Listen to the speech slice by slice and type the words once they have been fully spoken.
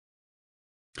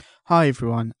Hi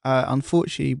everyone.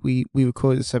 Unfortunately, we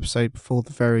recorded this episode before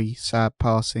the very sad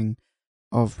passing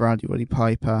of Rowdy Roddy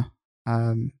Piper.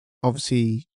 Um,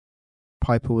 Obviously,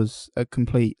 Piper was a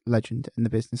complete legend in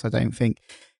the business. I don't think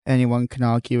anyone can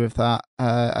argue with that,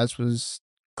 as was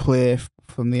clear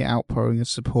from the outpouring of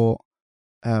support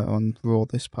on Raw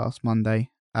this past Monday.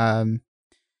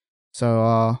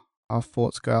 So our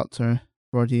thoughts go out to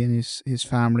Roddy and his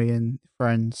family and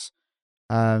friends.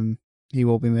 Um, he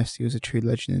will be missed. He was a true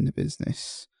legend in the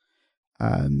business.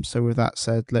 So with that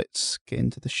said, let's get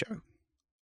into the show.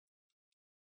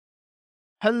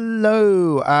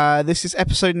 Hello, this is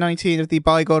episode 19 of the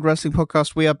By God Wrestling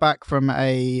Podcast. We are back from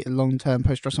a long-term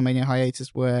post-WrestleMania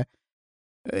hiatus where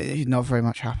not very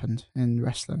much happened in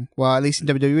wrestling. Well, at least in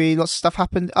WWE, lots of stuff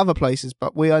happened other places,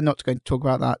 but we are not going to talk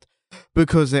about that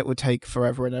because it would take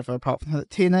forever and ever, apart from that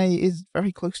TNA is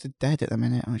very close to dead at the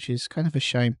minute, which is kind of a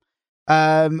shame.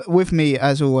 With me,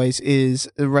 as always, is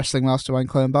the wrestling mastermind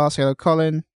Colin Barr. Say hello,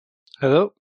 Colin.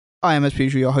 Hello. I am, as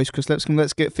usual, your host, Chris Lipscomb.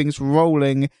 Let's get things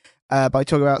rolling by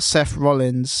talking about Seth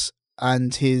Rollins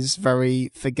and his very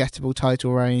forgettable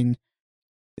title reign.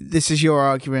 This is your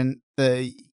argument, that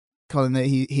Colin, that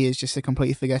he is just a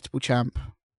completely forgettable champ.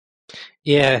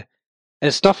 Yeah,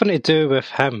 it's nothing to do with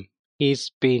him.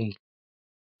 He's been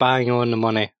bang on the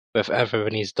money with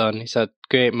everything he's done. He's had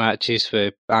great matches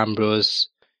with Ambrose,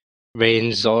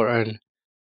 Reigns, Orton,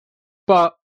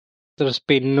 but there's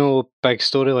been no big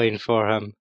storyline for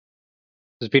him.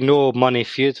 There's been no money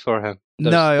feud for him.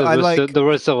 There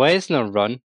was the Lesnar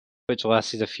run, which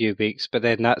lasted a few weeks, but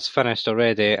then that's finished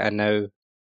already, and now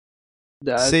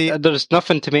there's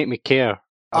nothing to make me care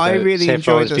about Seth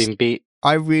Rollins being beat.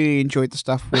 I really enjoyed the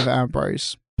stuff with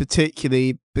Ambrose,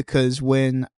 particularly because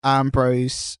when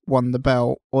Ambrose won the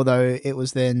belt, although it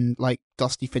was then like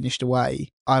Dusty finished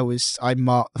away, I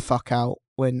marked the fuck out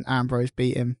when Ambrose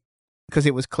beat him because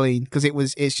it was clean. Because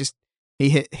it's just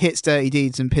he hits Dirty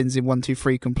Deeds and pins him 1, 2,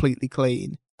 3 completely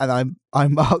clean, and I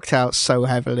marked out so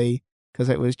heavily because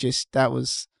it was just that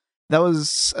was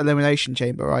Elimination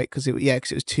Chamber, right? Because it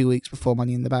was 2 weeks before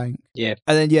Money in the Bank. Yeah,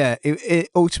 and then it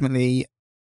ultimately.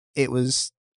 It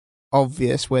was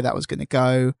obvious where that was going to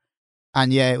go.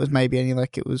 And it was maybe only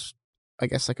it was, I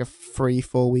guess, like a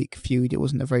 3-4 week feud. It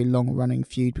wasn't a very long running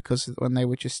feud because when they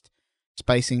were just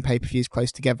spacing pay-per-views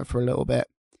close together for a little bit.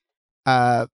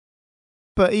 But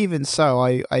even so,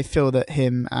 I feel that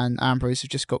him and Ambrose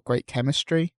have just got great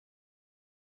chemistry.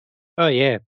 Oh,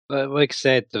 yeah. Like I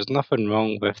said, there's nothing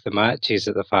wrong with the matches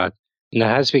that they've had. And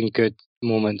there has been good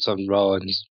moments on Raw and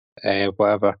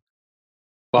whatever.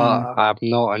 But I'm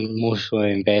not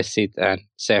emotionally invested in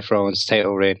Seth Rollins'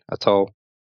 title reign at all.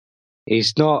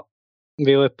 He's not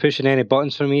really pushing any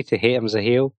buttons for me to hate him as a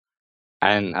heel.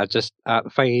 And I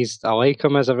like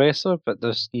him as a wrestler, but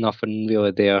there's nothing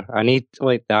really there. I need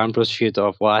the Ambrose feud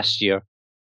of last year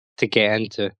to get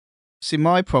into. See,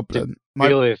 my problem...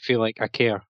 really feel like I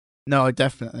care. No,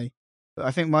 definitely. But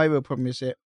I think my real problem is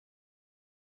it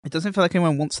doesn't feel like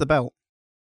anyone wants the belt.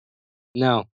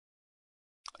 No.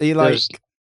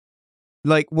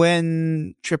 Like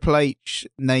when Triple H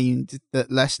named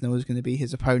that Lesnar was going to be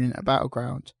his opponent at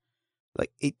Battleground,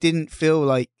 it didn't feel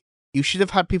like you should have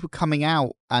had people coming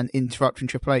out and interrupting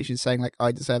Triple H and saying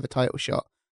I deserve a title shot,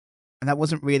 and that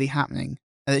wasn't really happening.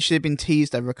 And it should have been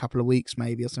teased over a couple of weeks,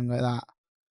 maybe, or something like that.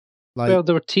 Well,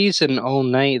 they were teasing all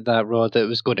night that Raw that it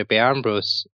was going to be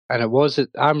Ambrose, and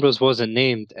Ambrose wasn't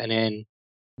named, and then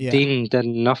Dean did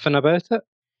nothing about it.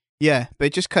 Yeah, but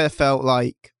it just kind of felt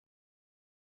like.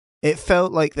 It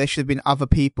felt like there should have been other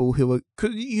people who were...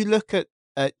 Could you look at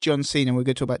John Cena, we're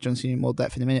going to talk about John Cena in more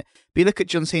depth in a minute, but you look at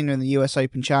John Cena in the US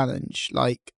Open Challenge,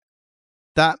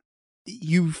 that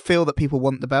you feel that people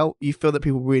want the belt, you feel that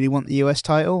people really want the US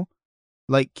title,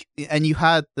 and you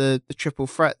had the triple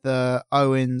threat, the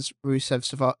Owens, Rusev,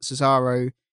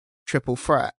 Cesaro triple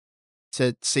threat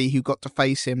to see who got to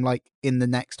face him in the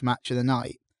next match of the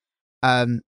night.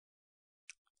 And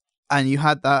you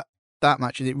had that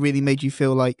match, and it really made you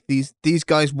feel like these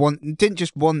guys didn't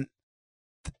just want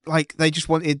they just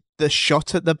wanted the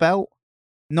shot at the belt,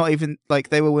 not even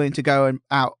they were willing to go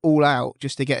all out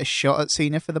just to get a shot at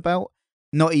Cena for the belt,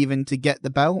 not even to get the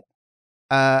belt.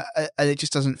 And it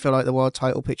just doesn't feel like the world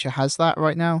title picture has that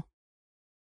right now.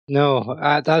 No,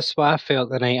 that's what I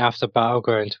felt the night after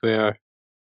Battleground, where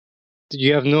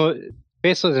you have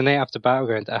basically the night after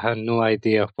Battleground, I had no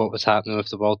idea what was happening with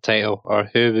the world title or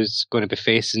who was going to be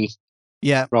facing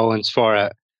Rollins for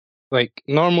it.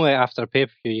 Normally after a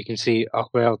pay-per-view, you can see, oh,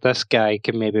 well, this guy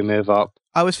can maybe move up.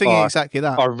 I was thinking exactly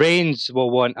that. Or Reigns will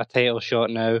want a title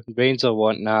shot now. Reigns will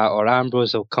want that. Or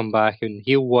Ambrose will come back and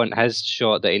he'll want his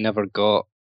shot that he never got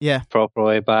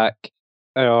properly back.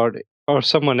 or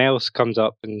someone else comes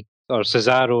up or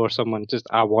Cesaro or someone just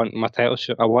I want my title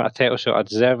shot. I want a title shot. I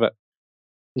deserve it.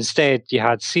 Instead, you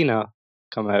had Cena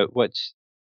come out, which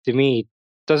to me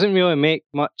doesn't really make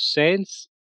much sense.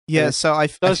 And Yeah, so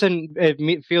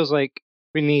it feels like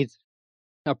we need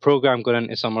a program going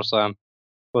into SummerSlam.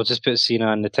 We'll just put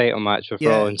Cena in the title match with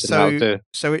yeah, Rollins, and that'll do.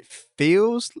 so it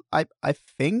feels I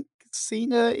think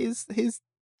Cena is his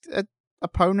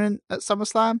opponent at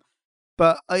SummerSlam,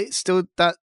 but it still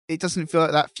that it doesn't feel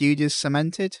like that feud is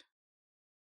cemented.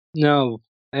 No,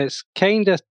 it's kind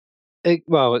of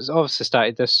well, it's obviously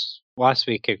started this last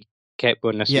week and kept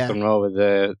going this week Yeah, on Raw with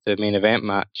the main event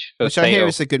match for the which I hear title.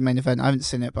 is a good main event. I haven't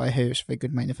seen it, but I hear it's a very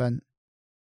good main event.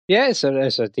 Yeah, it's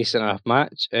a decent enough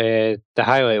match. The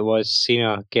highlight was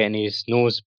Cena getting his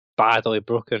nose badly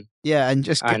broken, Yeah, and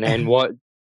just and then what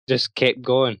just kept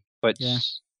going, which yeah.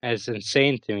 is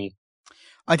insane to me.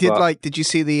 I did But like. Did you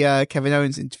see the Kevin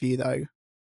Owens interview though,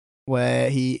 where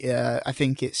he? I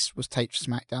think it was taped for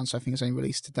SmackDown, so I think it's only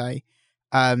released today.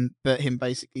 But him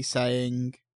basically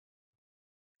saying,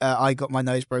 "I got my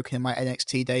nose broken in my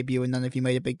NXT debut, and none of you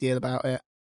made a big deal about it."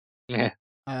 yeah,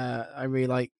 I really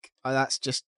like. That's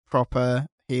just proper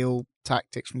heel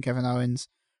tactics from Kevin Owens.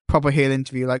 Proper heel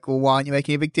interview. Like, well, why aren't you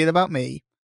making a big deal about me?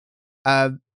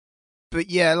 But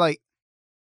yeah, like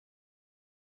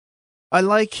I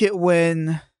like it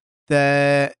when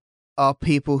there are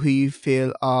people who you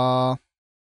feel are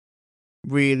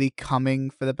really coming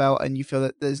for the belt, and you feel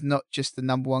that there's not just the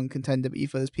number one contender, but you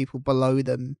feel there's people below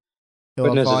them who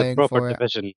but are this is a vying proper for it.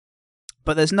 division.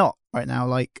 But there's not right now.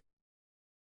 Like,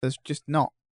 there's just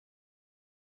not.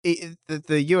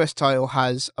 The US title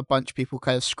has a bunch of people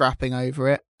kind of scrapping over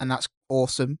it, and that's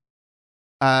awesome.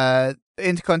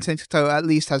 Intercontinental title at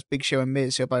least has Big Show and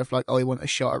Miz who are both like, oh, he want a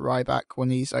shot at Ryback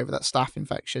when he's over that staph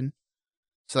infection,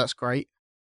 so that's great.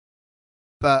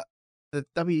 But the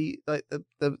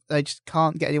they just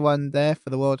can't get anyone there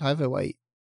for the world heavyweight.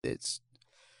 It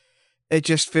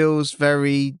just feels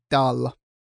very dull.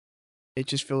 It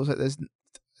just feels like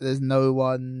there's no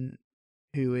one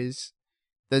who is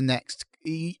the next.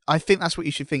 I think that's what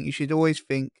you should think. You should always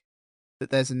think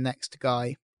that there's a next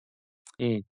guy.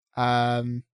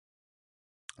 Mm.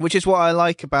 Which is what I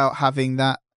like about having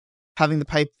the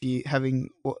pay per view, having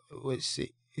what is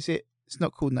it? It's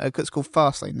not called that. It's called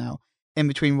Fastlane now. In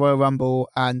between Royal Rumble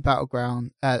and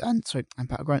Battleground, and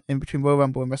Battleground, in between Royal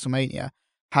Rumble and WrestleMania,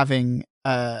 having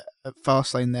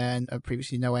Fastlane there and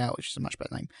previously No Way Out, which is a much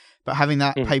better name, but having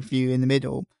that pay per view in the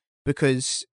middle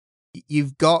because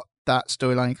you've got that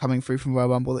storyline coming through from Royal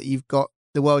Rumble that you've got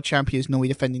the world champions normally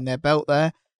defending their belt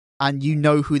there, and you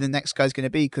know who the next guy's going to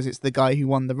be because it's the guy who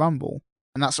won the Rumble,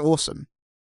 and that's awesome.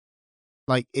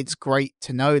 Like, it's great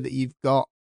to know that you've got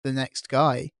the next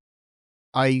guy.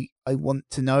 I want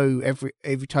to know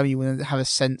every time you want to have a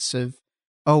sense of,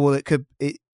 oh well,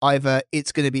 either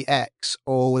it's going to be X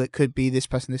or well, it could be this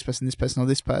person, this person, this person, or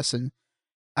this person,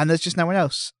 and there's just no one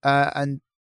else. And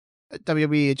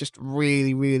WWE are just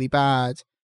really, really bad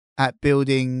at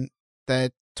building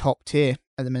their top tier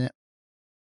at the minute.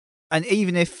 And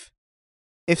even if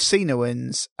Cena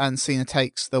wins and Cena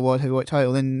takes the world heavyweight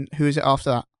title, then who is it after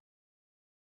that?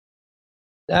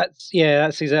 That's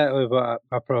exactly what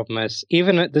my problem is.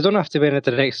 Even they don't have to be in a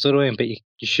direct storyline, but you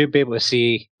should be able to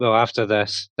see. Well, after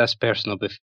this person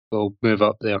will move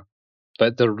up there,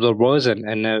 but there wasn't,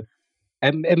 and now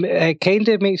it kind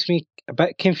of makes me a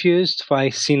bit confused why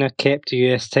Cena kept the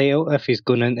US title if he's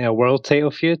going into a world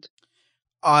title feud.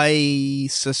 I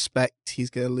suspect he's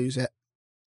going to lose it.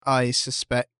 I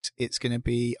suspect it's going to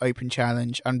be open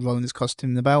challenge and Rollins cost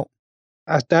him the belt.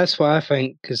 That's what I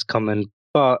think is coming,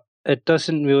 but it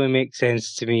doesn't really make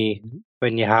sense to me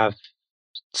when you have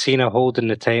Cena holding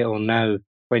the title now,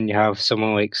 when you have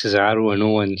someone like Cesaro and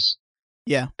Owens.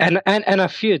 Yeah. And a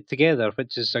feud together,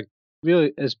 which is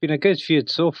it's been a good feud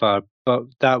so far, but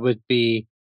that would be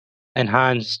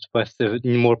enhanced with the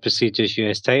more prestigious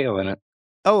US title in it.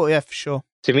 Oh, yeah, for sure.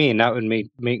 To me, and that would make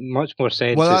much more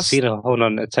sense Well, as Cena holding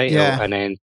on to the title and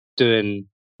then doing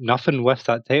nothing with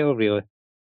that title, really.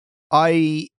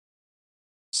 I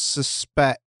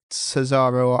suspect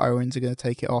Cesaro or Owens are going to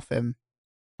take it off him.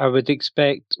 I would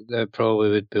expect that probably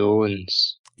would be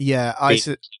Owens. Yeah,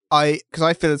 because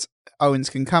I feel that Owens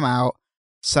can come out,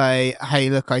 say, "Hey,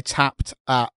 look, I tapped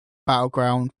at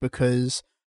Battleground because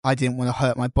I didn't want to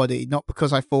hurt my body, not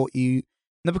because I thought you,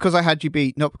 not because I had you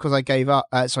beat, not because I gave up.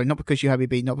 Not because you had me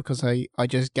beat, not because I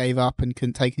just gave up and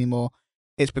couldn't take anymore.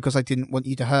 It's because I didn't want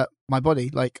you to hurt my body.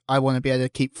 Like, I want to be able to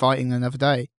keep fighting another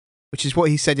day." Which is what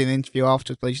he said in an interview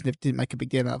afterwards, but he just didn't make a big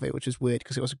deal out of it, which was weird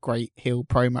because it was a great heel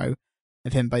promo.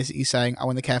 of him basically saying, I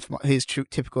want to care for his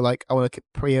typical, like, I want to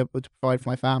be able to provide for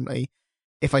my family.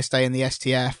 If I stay in the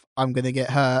STF, I'm going to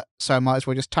get hurt, so I might as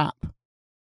well just tap.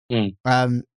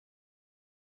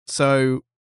 So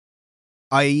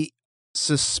I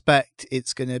suspect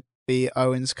it's going to be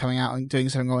Owens coming out and doing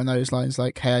something along those lines,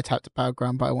 like, hey, I tapped a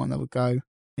Battleground, but I want another go,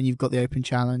 and you've got the open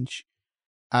challenge,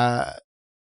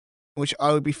 which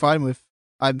I would be fine with.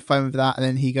 I'm fine with that, and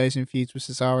then he goes and feuds with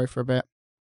Cesaro for a bit.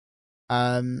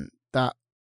 That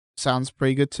sounds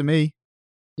pretty good to me.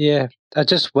 Yeah, I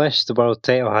just wish the world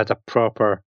title had a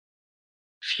proper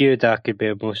feud I could be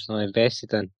emotionally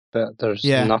invested in, but there's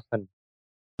nothing.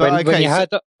 But when you have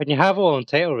it on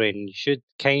title reign, you should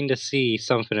kind of see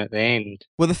something at the end.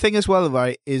 Well, the thing as well,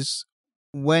 right, is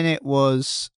when it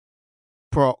was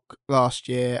Brock last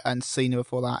year and Cena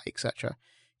before that, etc.,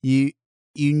 you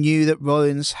knew that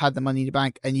Rollins had the money in the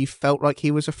bank, and you felt like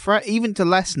he was a threat, even to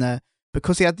Lesnar,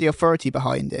 because he had the authority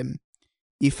behind him.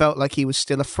 You felt like he was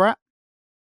still a threat,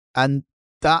 and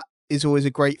that is always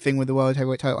a great thing with the World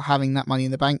Heavyweight title, having that money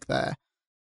in the bank there,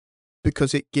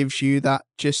 because it gives you that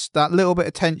little bit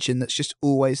of tension that's just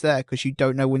always there, because you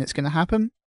don't know when it's going to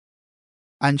happen.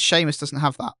 And Sheamus doesn't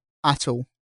have that at all.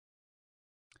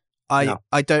 I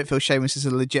don't feel Sheamus is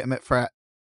a legitimate threat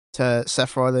to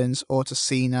Seth Rollins or to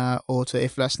Cena or to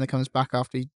if Lesnar comes back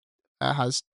after he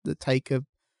has the Taker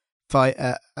fight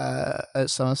at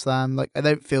SummerSlam. Like, I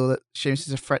don't feel that Sheamus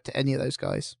is a threat to any of those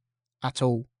guys at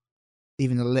all,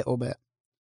 even a little bit.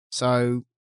 So,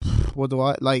 what do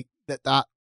I like? That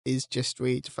is just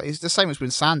really. It's the same as when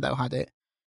Sandow had it.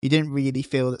 You didn't really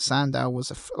feel that Sandow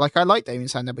was like, I like Damien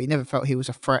Sandow, but he never felt he was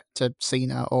a threat to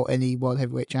Cena or any World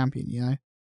Heavyweight Champion. You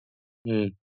know.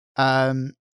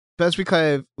 But as we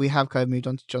have moved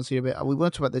on to John Cena a bit, we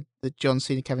want to talk about the John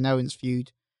Cena Kevin Owens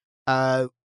feud,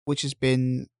 which has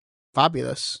been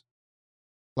fabulous.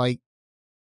 Like,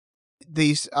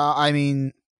 these, I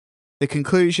mean, the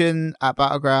conclusion at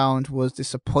Battleground was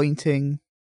disappointing.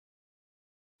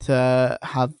 To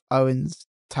have Owens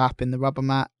tap in the rubber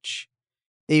match,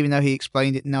 even though he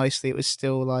explained it nicely, it was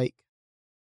still like,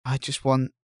 I just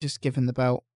give him the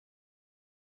belt,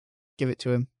 give it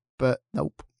to him, but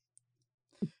nope.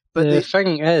 But the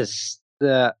thing is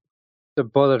that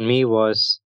bothered me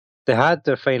was they had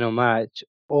their final match.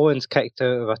 Owens kicked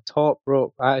out of a top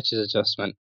rope attitude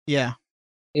adjustment. Yeah.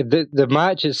 The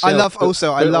match itself. I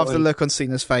love the look on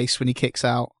Cena's face when he kicks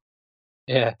out.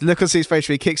 Yeah. The look on Cena's face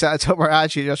when he kicks out a top rope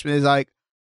attitude adjustment is like,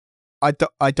 I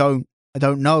don't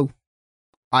know.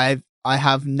 I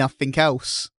have nothing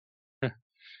else.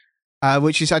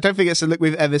 Which is, I don't think it's a look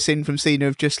we've ever seen from Cena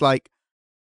of just like,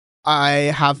 I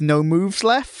have no moves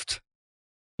left.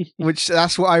 Which,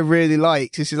 that's what I really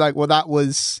liked. This is like, well, that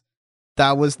was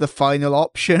the final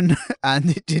option, and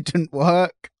it didn't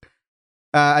work.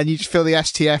 And you just feel the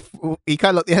STF. You kind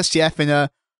of look the STF in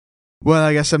a, well,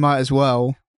 I guess I might as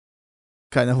well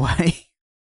kind of way.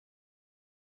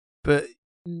 But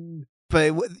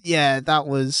yeah, that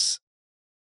was.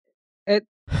 It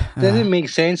didn't make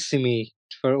sense to me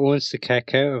for Owens to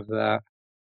kick out of that,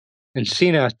 and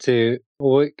Cena to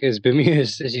look as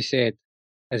bemused as you said,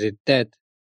 as it did,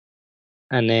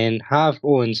 and then have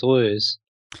Owens lose.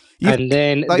 And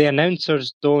then the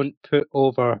announcers don't put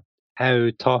over how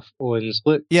tough Owens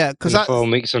looked. Yeah, because in the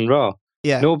following weeks on Raw.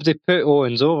 Yeah, nobody put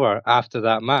Owens over after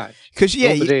that match. Because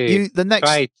nobody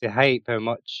tried to hype how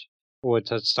much Owens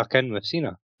had stuck in with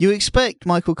Cena. You expect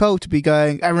Michael Cole to be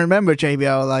going, and remember,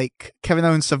 JBL, like, Kevin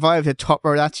Owens survived a top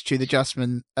road attitude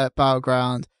adjustment at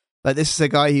Battleground. Like, this is a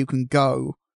guy who can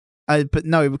go. But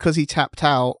no, because he tapped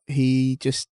out,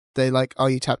 they're like, oh,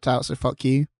 you tapped out, so fuck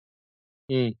you.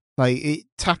 Like,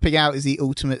 tapping out is the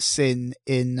ultimate sin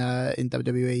in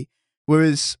WWE.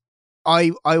 Whereas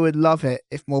I would love it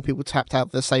if more people tapped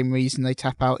out for the same reason they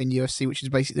tap out in UFC, which is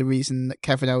basically the reason that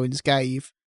Kevin Owens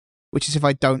gave, which is if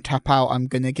I don't tap out, I'm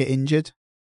going to get injured.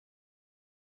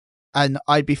 And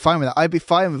I'd be fine with that. I'd be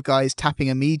fine with guys tapping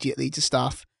immediately to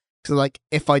stuff. So, like,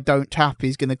 if I don't tap,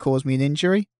 he's going to cause me an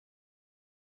injury.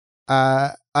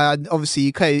 And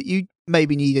obviously, you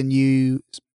maybe need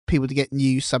people to get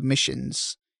new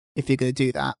submissions if you're going to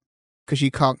do that, because you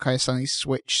can't kind of suddenly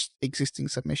switch existing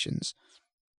submissions.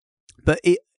 But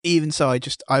even so,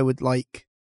 I would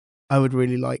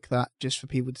really like that, just for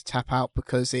people to tap out,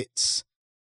 because it's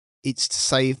to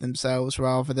save themselves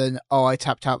rather than, oh, I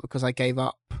tapped out because I gave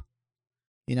up.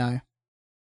 You know,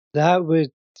 that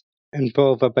would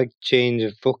involve a big change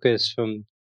of focus from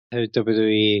how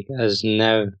WWE is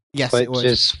now. Yes, which it would.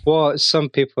 Is what some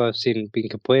people I've seen been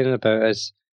complaining about,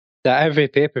 is that every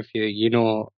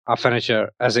pay-per-view, a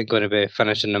finisher isn't going to be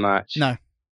finishing the match. No.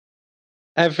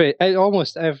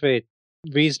 Almost every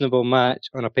reasonable match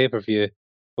on a pay-per-view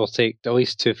will take at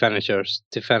least 2 finishers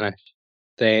to finish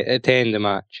to end the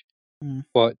match.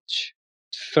 Which,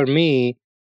 for me,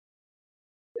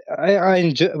 I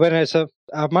enjoy when it's a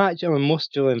match I'm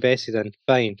emotionally invested in.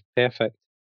 Fine, perfect.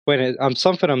 When I'm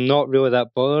something I'm not really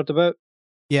that bothered about,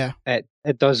 Yeah, it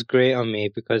does great on me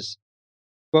because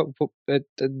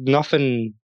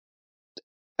nothing,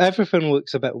 everything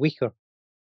looks a bit weaker to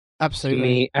absolutely.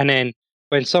 me. And then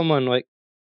when someone like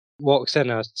walks in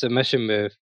a submission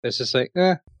move, it's just like,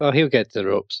 well, he'll get to the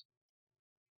ropes.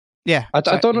 Yeah, I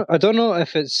don't exactly. know. I don't know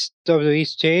if it's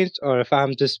WWE's changed or if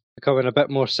I'm just becoming a bit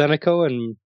more cynical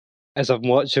and as I'm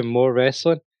watching more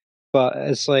wrestling. But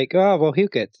it's like, well, he'll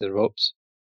get to the ropes.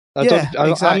 Yeah,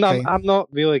 exactly. I'm not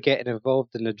really getting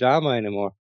involved in the drama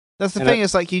anymore. That's the And thing.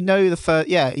 It's like the first.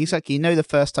 Yeah, exactly. The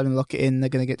first time you lock it in, they're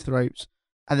going to get to the ropes,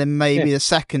 and then maybe the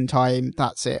second time,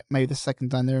 that's it. Maybe the second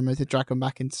time they remove the dragon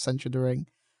back into the center of the ring.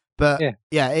 But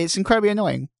yeah, it's incredibly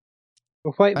annoying.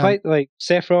 Well, why, like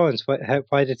Seth Rollins?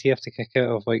 Why did he have to kick out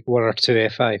of like 1 or 2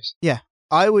 F5s? Yeah,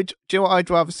 I would. Do you know what I'd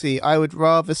rather see? I would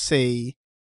rather see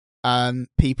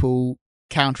people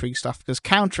countering stuff, because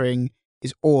countering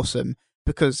is awesome,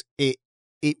 because it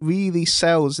really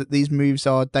sells that these moves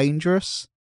are dangerous,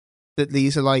 that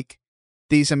these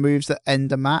are moves that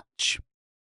end a match,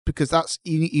 because that's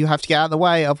you have to get out of the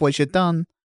way, otherwise you're done.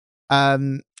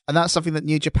 And that's something that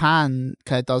New Japan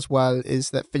kind of does well,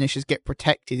 is that finishes get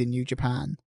protected in New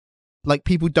Japan. Like,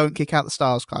 people don't kick out the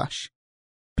Stars Clash,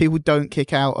 people don't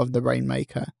kick out of the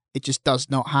Rainmaker. It just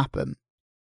does not happen.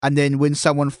 And then when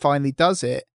someone finally does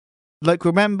it, like,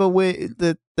 remember with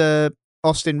the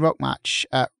Austin Rock match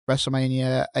at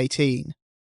WrestleMania 18,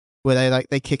 where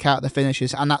they kick out the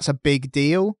finishes, and that's a big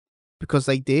deal because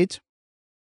they did.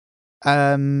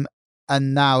 And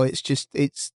now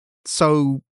it's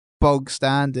so bog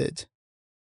standard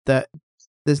that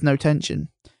there's no tension.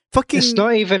 It's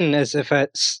not even as if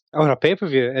it's on a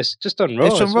pay-per-view. It's just on Raw.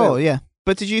 It's on as Raw, well. yeah.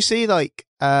 But did you see, like,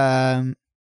 might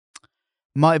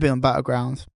have been on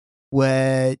Battleground,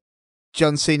 where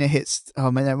John Cena hits?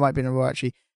 Oh man, that might have been on Raw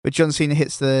actually. But John Cena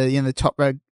hits the top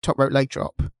rope leg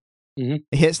drop. Mm-hmm.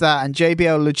 He hits that, and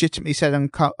JBL legitimately said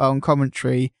on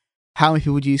commentary, "How many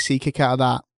people do you see kick out of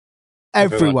that?"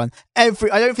 Everyone. I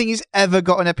don't think he's ever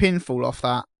gotten a pinfall off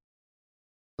that.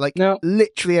 Like, no.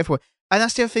 Literally everyone. And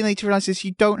that's the other thing they need to realize, is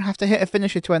you don't have to hit a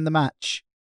finisher to end the match.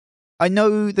 I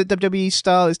know the WWE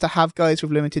style is to have guys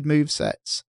with limited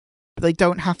movesets, but they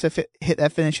don't have to hit their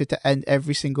finisher to end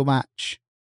every single match.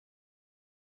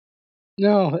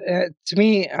 No, to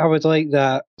me, I would like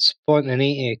that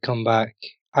spontaneity to come back.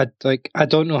 I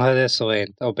don't know how this will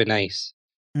end. It'll be nice.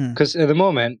 Because at the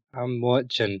moment, I'm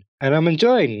watching and I'm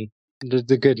enjoying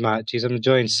the good matches. I'm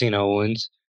enjoying Cena Owens.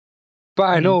 But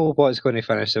I know what's going to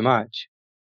finish the match.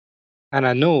 And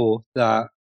I know that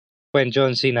when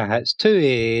John Cena hits 2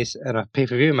 A's in a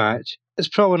pay-per-view match, it's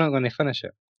probably not going to finish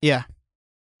it. Yeah.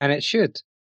 And it should.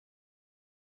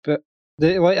 But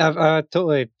I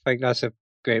totally think that's a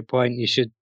great point. You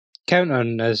should count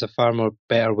on as a far more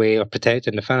better way of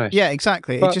protecting the finish. Yeah,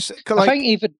 exactly. But I think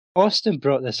even Austin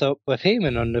brought this up with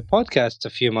Heyman on the podcast a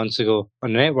few months ago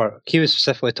on the network. He was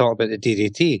specifically talking about the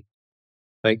DDT.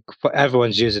 Like,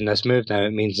 everyone's using this move now,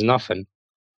 it means nothing.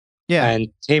 Yeah. And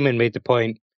Heyman made the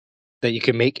point that you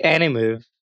can make any move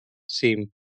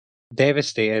seem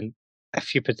devastating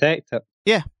if you protect it.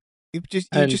 Yeah. You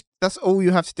just that's all you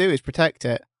have to do, is protect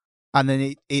it. And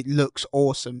then it looks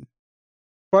awesome.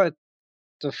 But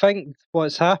I think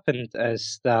what's happened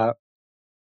is that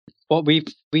what we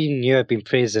knew had been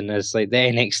praising is like the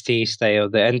NXT style,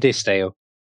 the indie style.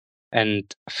 And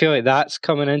I feel like that's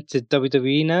coming into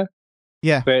WWE now.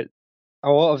 Yeah. But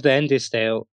a lot of the indie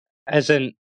style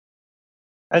isn't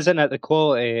at the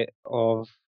quality of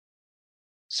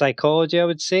psychology, I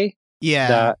would say. Yeah.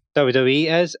 That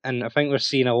WWE is, and I think we're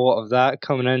seeing a lot of that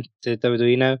coming into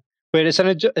WWE now. Where it's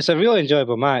a really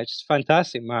enjoyable match, it's a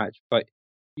fantastic match, but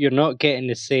you're not getting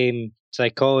the same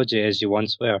psychology as you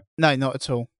once were. No, not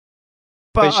at all.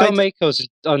 But Shawn Michaels'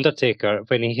 Undertaker,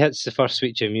 when he hits the first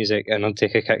sweet chin music and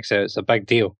Undertaker kicks out, it's a big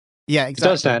deal. Yeah, exactly.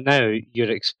 He does that now,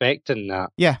 you're expecting that.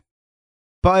 Yeah.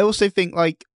 But I also think,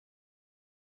 I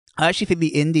actually think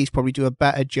the indies probably do a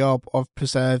better job of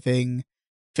preserving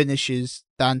finishes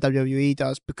than WWE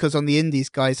does, because on the indies,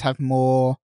 guys have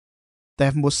more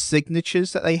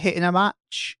signatures that they hit in a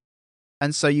match.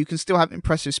 And so you can still have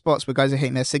impressive spots where guys are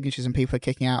hitting their signatures and people are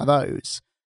kicking out of those.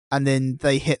 And then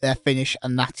they hit their finish,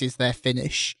 and that is their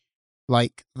finish.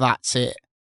 Like, that's it.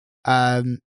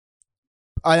 And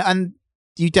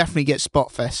you definitely get spot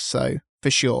fests, so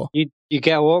for sure. You you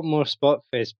get a lot more spot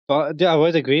face. But yeah, I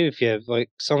would agree with you. Like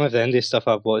some of the indie stuff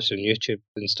I've watched on YouTube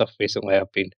and stuff recently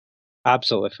have been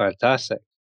absolutely fantastic.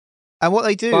 And what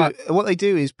they But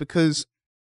do is because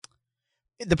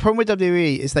the problem with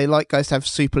WWE is they like guys to have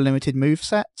super limited move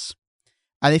sets.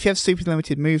 And if you have super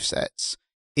limited move sets,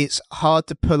 it's hard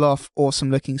to pull off awesome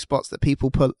looking spots that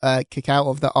people kick out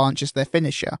of that aren't just their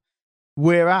finisher.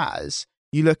 Whereas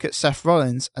you look at Seth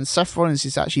Rollins, and Seth Rollins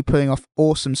is actually pulling off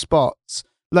awesome spots.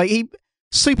 Like he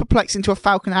superplexed into a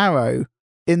Falcon Arrow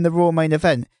in the Raw main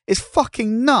event. It's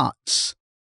fucking nuts.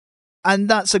 And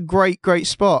that's a great, great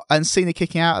spot. And Cena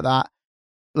kicking out of that,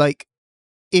 like,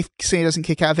 if Cena doesn't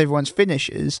kick out of everyone's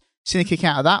finishes, Cena kicking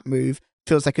out of that move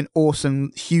feels like an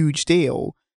awesome, huge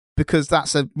deal because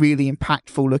that's a really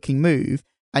impactful looking move,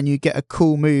 and you get a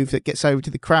cool move that gets over to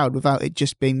the crowd without it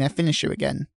just being their finisher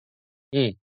again.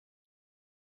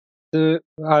 So,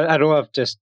 I know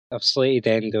I've slated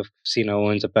the end of Cena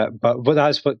Owens a bit, but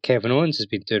that's what Kevin Owens has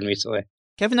been doing recently.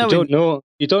 Kevin You Owens,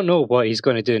 don't know what he's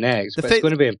going to do next, but it's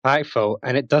going to be impactful,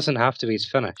 and it doesn't have to be his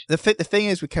finish. The thing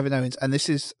is with Kevin Owens, and this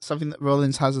is something that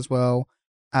Rollins has as well,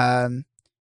 and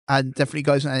definitely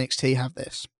guys on NXT have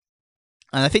this,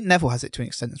 and I think Neville has it to an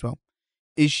extent as well,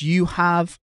 is you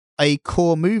have a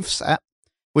core move set,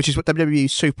 which is what WWE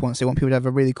super wants. They want people to have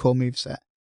a really core move set,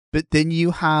 but then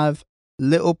you have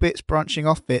little bits branching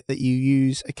off it that you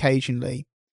use occasionally.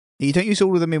 You don't use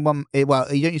all of them in one.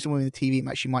 Well, you don't use them in the TV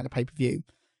match. You might in a pay-per-view,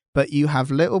 but you have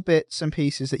little bits and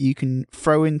pieces that you can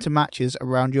throw into matches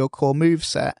around your core move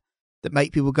set that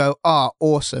make people go,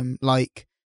 awesome. Like,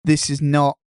 this is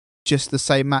not just the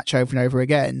same match over and over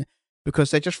again,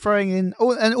 because they're just throwing in,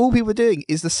 and all people are doing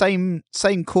is the same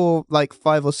core, like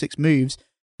 5 or 6 moves,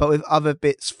 but with other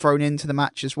bits thrown into the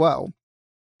match as well.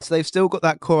 So they've still got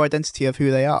that core identity of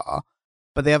who they are,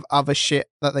 but they have other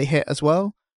shit that they hit as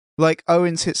well. Like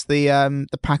Owens hits the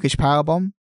package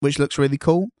powerbomb, which looks really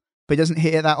cool, but he doesn't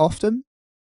hit it that often.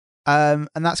 And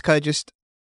that's kind of just,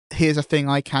 here's a thing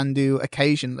I can do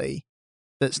occasionally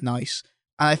that's nice.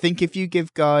 And I think if you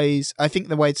give guys, I think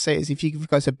the way to say it is if you give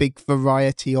guys a big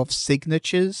variety of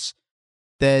signatures,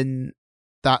 then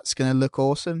that's going to look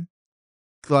awesome.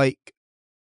 Like,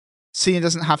 Cena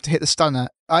doesn't have to hit the stunner.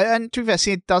 And to be fair,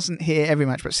 Cena doesn't hit it every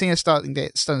match, but Cena's starting to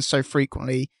hit stunners so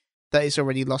frequently that it's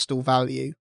already lost all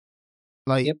value.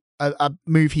 Like, yep. a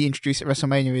move he introduced at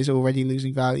WrestleMania is already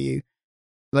losing value.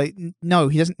 Like, no,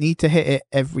 he doesn't need to hit it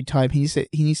every time. He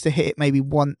needs to hit it maybe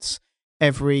once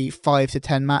every 5 to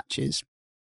 10 matches,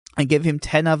 and give him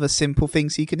 10 other simple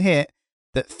things he can hit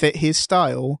that fit his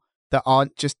style that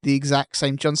aren't just the exact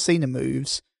same John Cena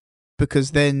moves,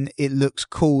 because then it looks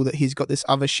cool that he's got this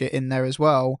other shit in there as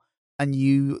well, and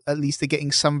you at least are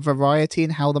getting some variety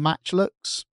in how the match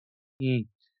looks.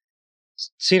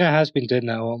 Cena has been doing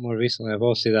that a lot more recently. I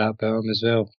will say that about him as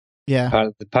well. Yeah. Part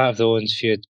of the Owens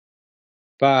feud.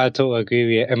 But I totally agree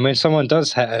with you. And when someone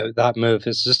does hit out that move,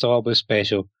 it's just a little bit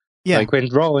special. Yeah. Like when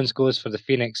Rollins goes for the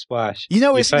Phoenix Splash.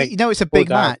 It's a big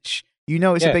match. You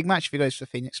know it's a big match if he goes for the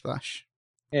Phoenix Splash.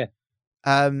 Yeah.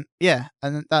 Yeah,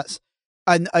 and that's,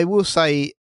 and I will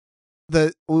say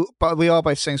that, but we are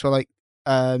both saying as well, like,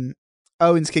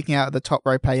 Owens kicking out of the top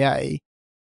rope AA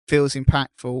feels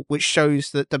impactful, which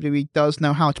shows that WWE does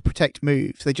know how to protect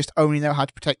moves. They just only know how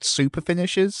to protect super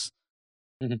finishes.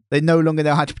 Mm-hmm. They no longer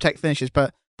know how to protect finishes,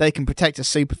 but they can protect a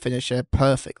super finisher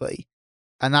perfectly.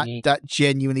 And that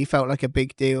genuinely felt like a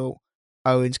big deal,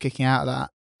 Owens kicking out of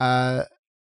that.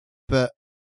 But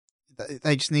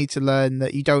they just need to learn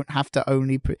that you don't have to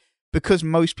only... because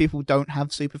most people don't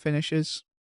have super finishers.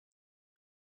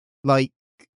 Like,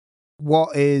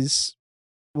 what is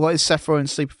Seth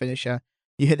Rollins' super finisher?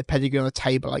 You hit the pedigree on the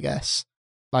table, I guess.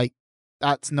 Like,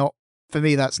 that's not... For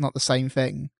me, that's not the same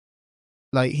thing.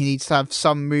 Like, he needs to have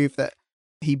some move that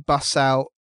he busts out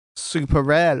super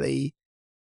rarely.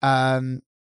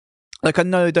 Like, I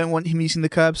know I don't want him using the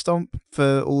curb stomp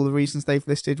for all the reasons they've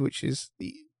listed,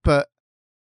 but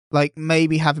like,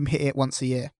 maybe have him hit it once a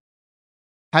year.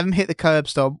 Have him hit the curb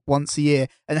stomp once a year,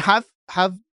 and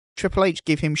have Triple H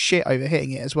give him shit over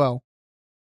hitting it as well.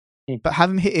 But have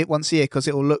him hit it once a year, because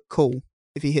it will look cool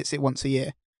if he hits it once a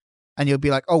year. And you'll be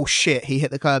like, oh shit, he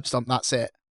hit the curb stomp, that's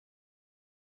it.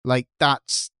 Like,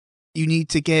 you need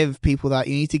to give people that.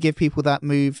 You need to give people that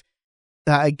move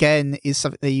that, again, is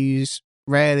something they use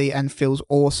rarely and feels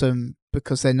awesome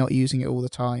because they're not using it all the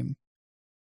time.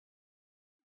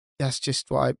 That's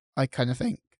just what I kind of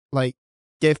think. Like,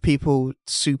 give people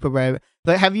super rare...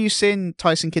 Like, have you seen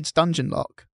Tyson Kidd's Dungeon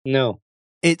Lock? No.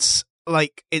 It's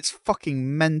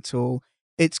fucking mental.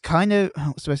 It's kind of...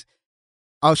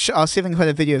 I'll see if I can find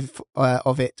a video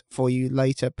of it for you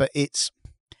later, but it's...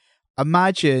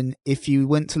 imagine if you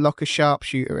went to lock a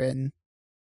sharpshooter in,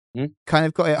 kind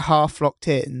of got it half locked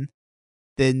in,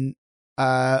 then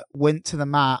went to the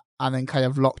mat and then kind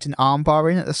of locked an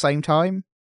armbar in at the same time.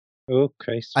 Oh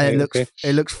Christ! And Right,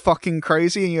 it looks fucking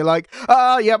crazy, and you're like,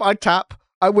 yep, I tap.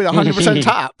 I win 100%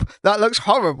 tap. That looks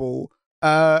horrible.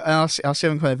 And I'll see if I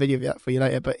can find a video of that for you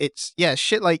later. But it's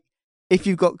shit. Like if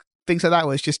you've got things like that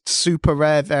where it's just super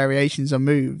rare variations of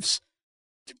moves,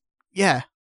 yeah,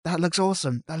 that looks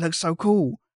awesome. That looks so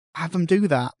cool. Have them do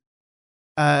that.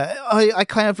 I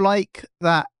kind of like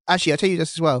that. Actually, I'll tell you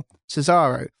this as well.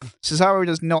 Cesaro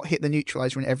does not hit the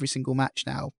neutralizer in every single match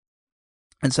now.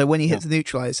 And so when he hits the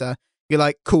neutralizer, you're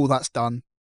like, cool, that's done.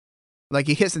 Like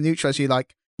he hits the neutralizer, you're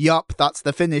like, yup, that's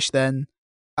the finish then.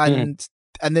 And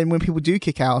then when people do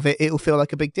kick out of it, it'll feel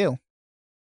like a big deal.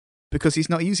 Because he's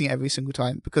not using it every single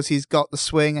time. Because he's got the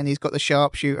swing and he's got the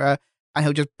sharpshooter and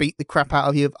he'll just beat the crap out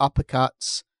of you with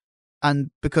uppercuts. And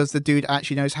because the dude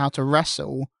actually knows how to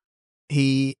wrestle,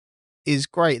 he is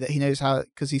great that he knows how,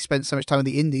 because he spent so much time on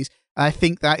the indies. And I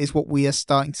think that is what we are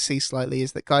starting to see slightly,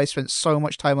 is that guys spent so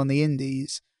much time on the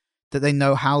indies that they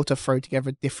know how to throw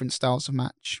together different styles of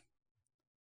match.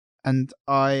 And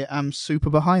I am super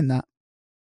behind that.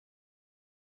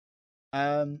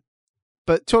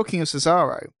 But talking of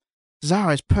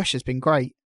Cesaro's push has been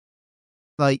great.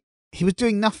 Like, he was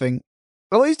doing nothing.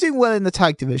 Well, he's doing well in the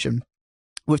tag division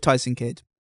with Tyson Kidd.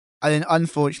 And then,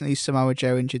 unfortunately, Samoa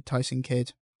Joe injured Tyson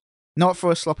Kidd. Not for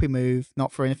a sloppy move,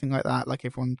 not for anything like that, like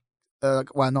everyone...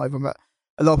 well, not everyone, but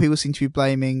a lot of people seem to be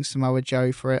blaming Samoa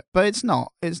Joe for it. But it's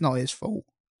not. It's not his fault.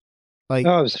 Like, it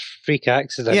was a freak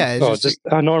accident. Yeah, it's just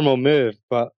a normal move.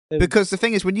 But because the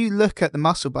thing is, when you look at the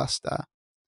Muscle Buster,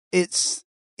 it's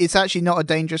actually not a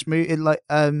dangerous move. It, like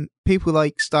people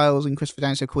like Styles and Christopher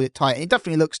Daniels call it tight. It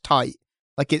definitely looks tight,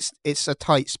 like it's a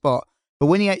tight spot. But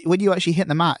when you actually hit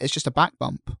the mat, it's just a back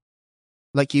bump.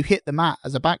 Like you hit the mat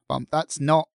as a back bump. That's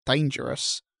not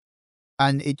dangerous.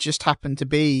 And it just happened to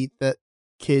be that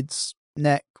Kidd's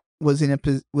neck was in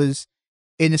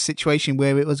a situation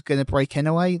where it was going to break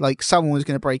anyway. Like someone was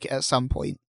going to break it at some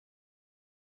point,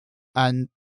 and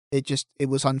it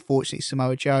was unfortunately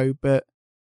Samoa Joe. But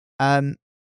everyone's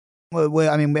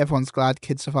glad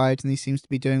Kidd survived, and he seems to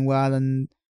be doing well. And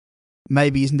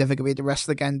maybe he's never going to be the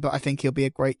wrestler again, but I think he'll be a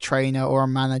great trainer or a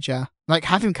manager. Like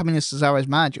have him come in as Cesaro's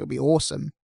manager would be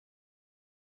awesome.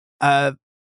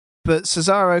 But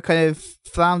Cesaro kind of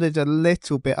floundered a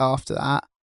little bit after that.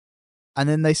 And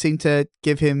then they seemed to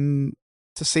give him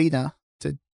to Cena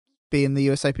to be in the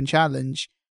US Open Challenge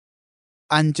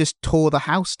and just tore the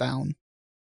house down.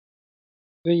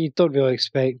 You don't really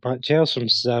expect much else from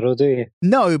Cesaro, do you?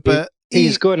 No, but...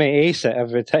 He's going to ace it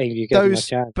every time you give him a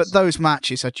chance. But those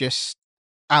matches are just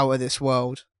out of this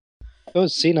world.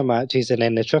 Those Cena matches and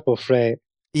then the triple threat.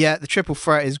 Yeah, the triple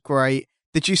threat is great.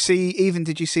 Did you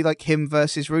see like him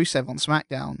versus Rusev on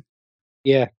SmackDown?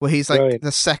 Yeah. Where he's like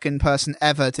the second person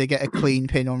ever to get a clean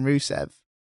pin on Rusev.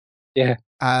 Yeah.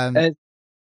 And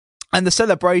the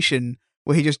celebration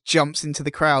where he just jumps into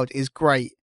the crowd is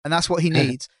great. And that's what he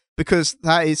needs. Because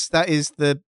that is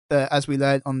the as we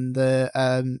learned on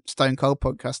the Stone Cold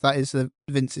podcast, that is the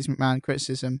Vince's McMahon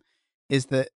criticism, is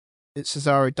that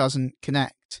Cesaro doesn't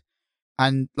connect.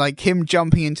 And like him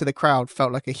jumping into the crowd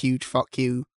felt like a huge fuck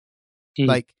you.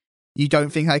 Like, you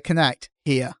don't think I connect?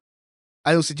 Here.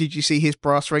 And also, did you see his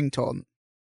brass ring taunt?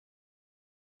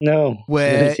 No, I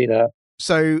didn't see that.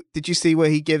 So, did you see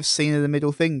where he gives Cena the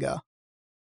middle finger?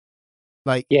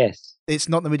 Like, yes. It's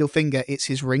not the middle finger, it's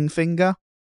his ring finger.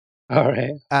 All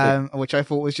right. Which I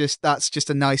thought was that's just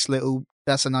a nice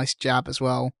jab as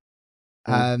well.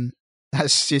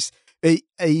 That's just...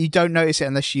 you don't notice it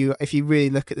unless if you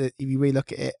really look at it,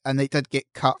 and it did get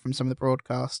cut from some of the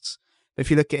broadcasts. But if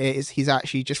you look at it, he's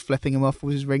actually just flipping him off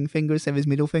with his ring finger instead of his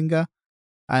middle finger.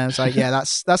 And I was like, yeah,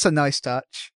 that's a nice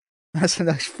touch. That's a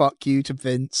nice fuck you to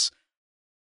Vince.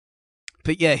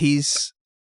 But yeah, he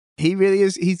really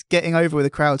is. He's getting over with the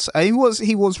crowd. So he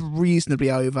was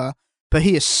reasonably over, but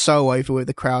he is so over with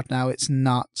the crowd now. It's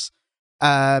nuts.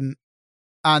 And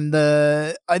I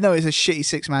know it's a shitty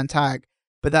 6-man tag,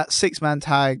 but that 6-man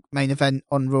tag main event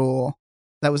on Raw,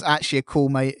 that was actually a cool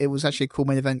main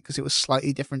event because it was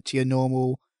slightly different to your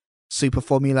normal super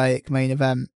formulaic main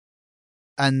event.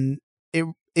 And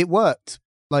it worked.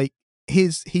 Like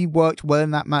he worked well in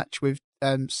that match with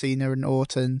Cena and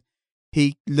Orton.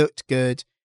 He looked good.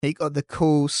 He got the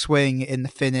cool swing in the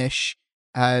finish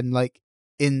and like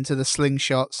into the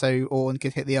slingshot so Orton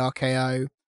could hit the RKO.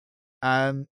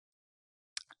 And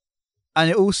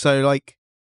it also like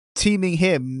teaming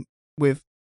him with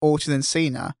Orton and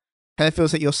Cena kind of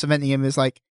feels like you're cementing him as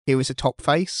like he was a top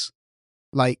face.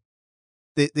 Like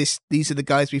these are the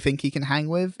guys we think he can hang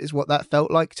with, is what that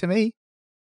felt like to me.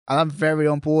 And I'm very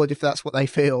on board if that's what they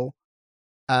feel.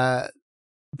 But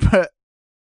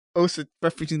also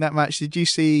referencing that match, have you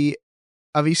seen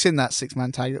that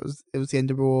 6-man tag? It was the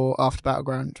end of Raw after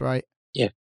Battleground, right? Yeah.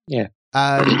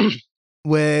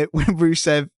 Where when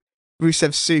Rusev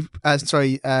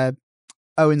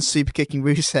Owens super kicking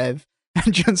Rusev,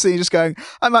 and John Cena just going,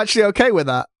 I'm actually okay with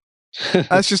that.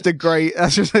 That's just a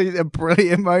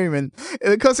brilliant moment,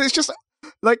 because it's just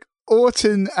like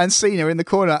Orton and Cena in the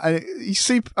corner, and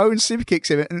Owens super kicks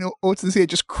him, and Orton and Cena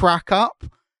just crack up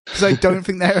because I don't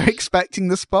think they're expecting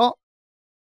the spot.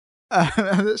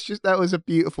 That was a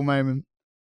beautiful moment.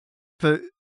 But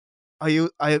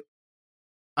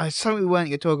something we weren't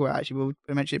going to talk about, actually, we'll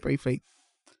mention it briefly.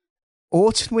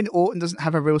 Orton, when Orton doesn't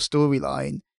have a real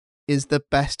storyline, is the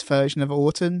best version of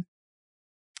Orton,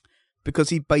 because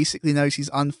he basically knows he's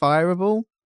unfireable,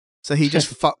 so he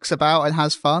just fucks about and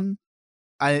has fun,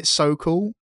 and it's so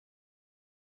cool.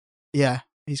 Yeah,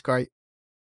 he's great.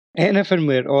 Anything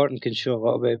where Orton can show a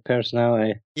little bit of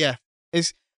personality. Yeah,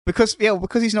 it's because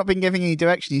he's not been giving any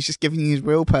direction, he's just giving his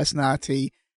real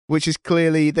personality, which is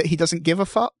clearly that he doesn't give a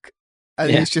fuck,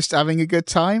 and he's just having a good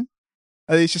time.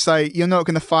 And it's just like, you're not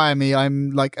going to fire me.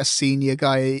 I'm like a senior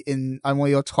guy I'm one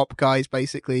of your top guys,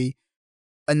 basically.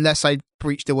 Unless I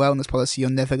breached a wellness policy, you're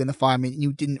never going to fire me. And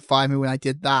you didn't fire me when I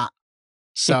did that.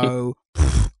 So,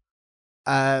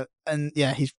 and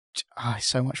yeah, he's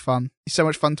so much fun. He's so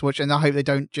much fun to watch. And I hope they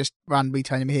don't just randomly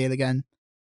turn him heel again,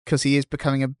 because he is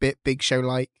becoming a bit Big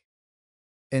Show-like,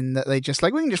 in that they just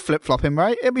like, we can just flip-flop him,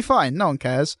 right? It'll be fine. No one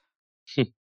cares.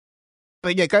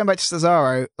 But yeah, going back to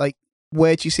Cesaro, like,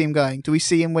 where do you see him going? Do we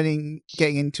see him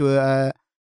getting into a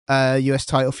US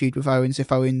title feud with Owens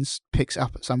if Owens picks it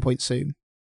up at some point soon?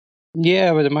 Yeah,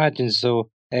 I would imagine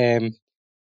so. I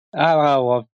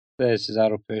love the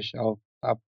Cesaro push. I'm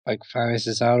a big fan of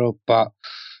Cesaro, but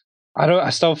I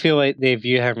still feel like they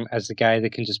view him as the guy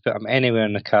that can just put him anywhere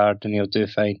in the card and he'll do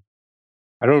fine.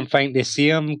 I don't think they see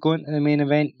him going to the main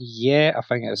event yet. I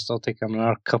think it'll still take him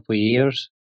another couple of years.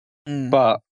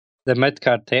 But the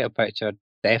mid-card title picture,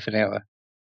 definitely.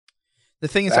 The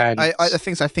thing is,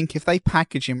 I think if they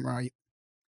package him right,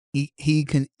 he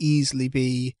can easily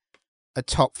be a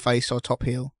top face or top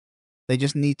heel. They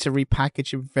just need to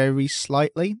repackage him very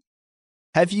slightly.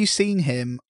 Have you seen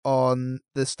him on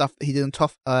the stuff that he did on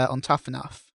Tough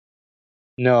Enough?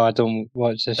 No, I don't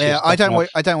watch this. Yeah, I don't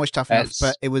watch Tough Enough,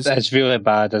 but it's really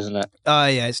bad, isn't it? Oh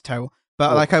yeah, it's terrible.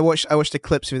 But like I watched the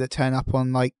clips of it that turn up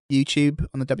on like YouTube,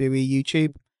 on the WWE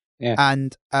YouTube. Yeah.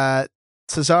 And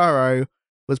Cesaro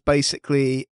was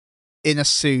basically in a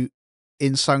suit,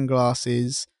 in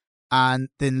sunglasses, and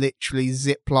then literally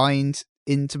zip-lined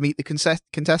in to meet the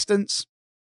contestants.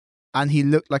 And he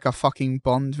looked like a fucking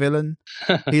Bond villain.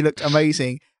 He looked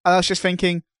amazing. And I was just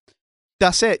thinking,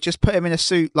 that's it. Just put him in a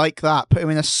suit like that. Put him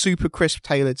in a super crisp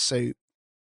tailored suit,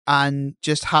 and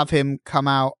just have him come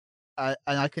out. And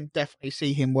I can definitely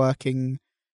see him working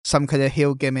some kind of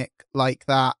heel gimmick like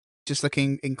that, just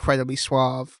looking incredibly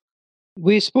suave.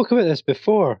 We spoke about this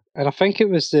before, and I think it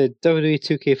was the WWE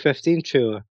 2K15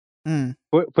 trailer,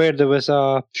 where there was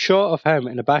a shot of him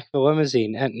in the back of a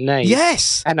limousine at night.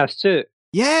 Yes! In a suit.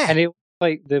 Yeah! And he looked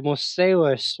like the most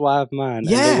stylish, suave man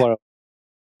in the world.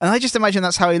 And I just imagine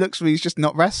that's how he looks when he's just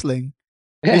not wrestling.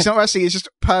 Yeah. He's not wrestling, he's just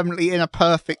permanently in a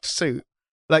perfect suit.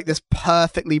 Like this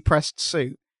perfectly pressed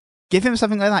suit. Give him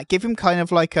something like that. Give him kind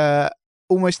of like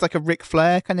almost like a Ric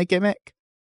Flair kind of gimmick.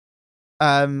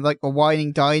 Like a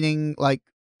whining, dining, like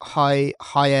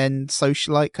high-end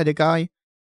socialite kind of guy.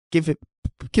 Give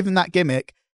him that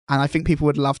gimmick, and I think people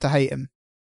would love to hate him.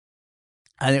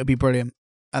 And it would be brilliant.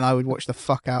 And I would watch the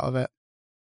fuck out of it.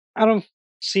 I don't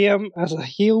see him as a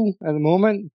heel at the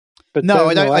moment. But no,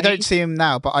 I don't see him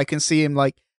now, but I can see him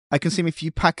if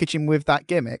you package him with that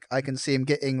gimmick, I can see him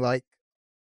getting like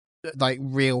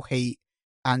real heat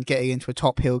and getting into a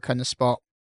top heel kind of spot.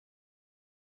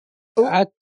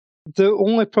 The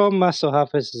only problem I still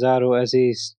have with Cesaro is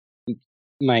his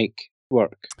mic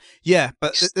work. Yeah,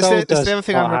 but there's the other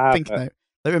thing I'm thinking though.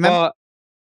 Like, remember, but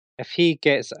if he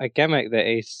gets a gimmick that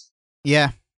he's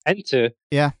into,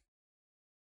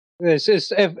 it's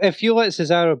just, if you let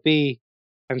Cesaro be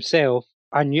himself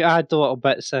and you add the little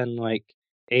bits in, like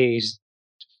he's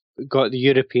got the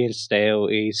European style,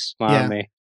 he's smarmy,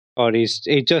 or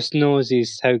he just knows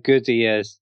how good he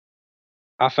is,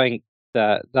 I think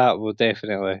that will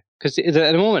definitely, because at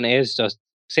the moment he's just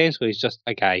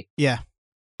a guy. Yeah,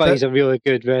 but he's a really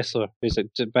good wrestler. He's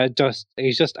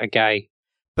just a guy.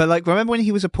 But like, remember when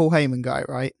he was a Paul Heyman guy,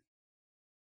 right?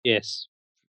 Yes,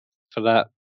 for that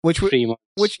 3 months.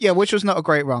 Which was not a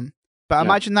great run. But No.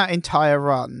 imagine that entire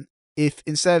run if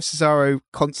instead of Cesaro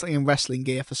constantly in wrestling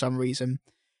gear for some reason,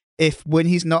 if when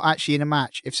he's not actually in a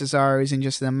match, if Cesaro is in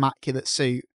just an immaculate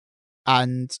suit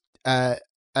and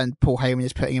Paul Heyman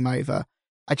is putting him over,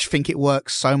 I just think it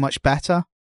works so much better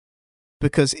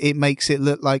because it makes it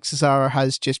look like Cesaro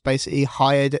has just basically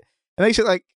hired. It makes it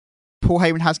like Paul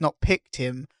Heyman has not picked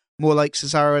him, more like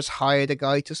Cesaro has hired a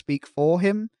guy to speak for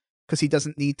him because he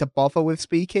doesn't need to bother with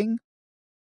speaking.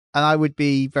 And I would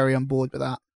be very on board with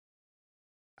that.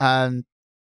 I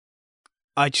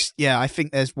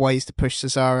think there's ways to push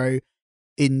Cesaro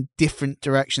in different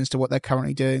directions to what they're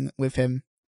currently doing with him.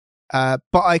 But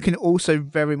I can also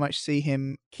very much see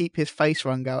him keep his face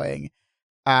run going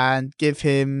and give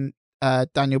him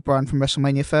Daniel Bryan from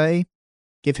WrestleMania 30.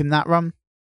 Give him that run.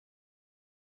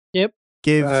 Yep.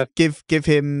 Give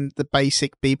him the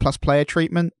basic B+ player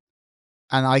treatment,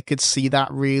 and I could see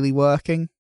that really working.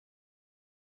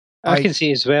 I can see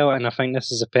it as well, and I think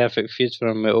this is a perfect feud for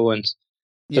him with Owens.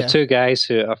 They're two guys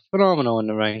who are phenomenal in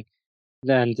the ring,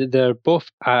 and they're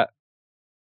both at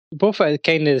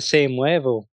kind of the same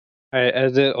level.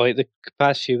 The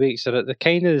past few weeks are at the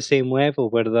kind of the same level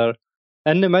where they're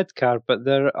in the mid card, but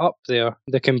they're up there.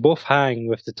 They can both hang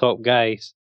with the top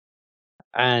guys,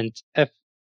 and if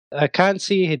I can't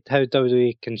see how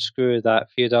WWE can screw that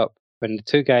feud up when the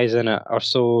two guys in it are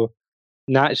so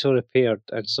naturally paired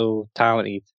and so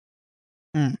talented.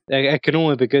 It can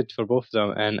only be good for both of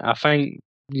them, and I think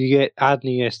you get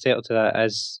adding a US title to that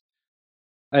is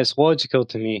it's logical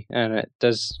to me, and it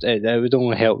would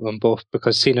only help them both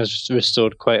because Cena's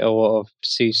restored quite a lot of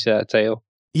prestige to that title.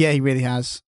 Yeah, he really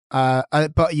has. I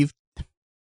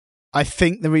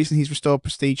think the reason he's restored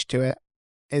prestige to it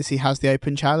is he has the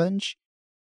open challenge,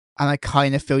 and I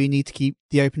kind of feel you need to keep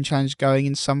the open challenge going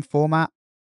in some format,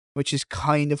 which is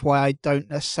kind of why I don't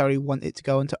necessarily want it to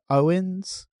go onto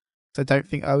Owens. So I don't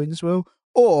think Owens will.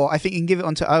 Or I think you can give it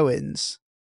onto Owens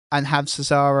and have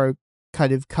Cesaro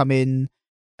kind of come in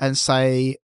and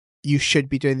say, you should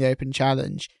be doing the open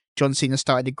challenge. John Cena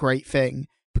started a great thing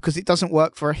because it doesn't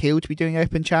work for a heel to be doing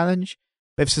open challenge.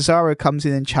 But if Cesaro comes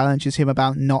in and challenges him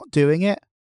about not doing it,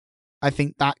 I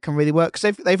think that can really work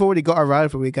because they've already got a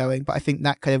rivalry going, but I think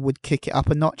that kind of would kick it up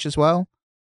a notch as well.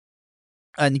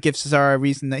 And give Cesaro a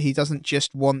reason that he doesn't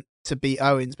just want to beat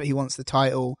Owens, but he wants the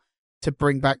title to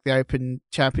bring back the Open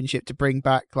Championship, to bring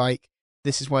back, like,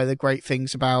 this is one of the great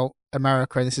things about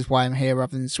America, and this is why I'm here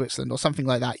rather than Switzerland, or something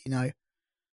like that, you know.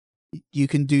 You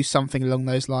can do something along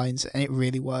those lines, and it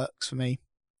really works for me.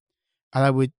 And I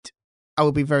would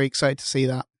be very excited to see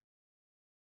that.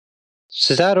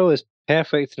 Cesaro is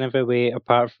perfect in every way,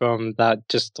 apart from that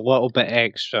just a little bit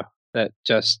extra that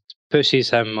just pushes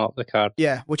him up the card.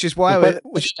 Yeah, which is why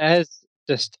which is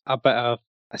just a bit of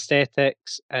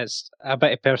aesthetics, it's a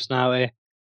bit of personality,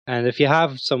 and if you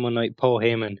have someone like Paul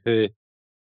Heyman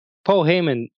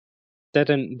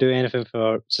didn't do anything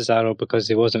for Cesaro because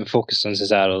he wasn't focused on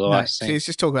Cesaro the last time. He's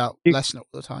just talking about Lesnar all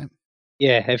the time.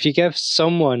 Yeah, if you give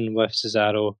someone with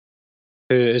Cesaro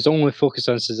who is only focused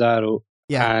on Cesaro,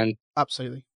 and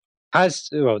absolutely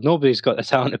nobody's got the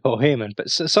talent of Paul Heyman,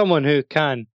 but someone who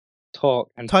can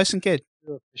talk and Tyson Kidd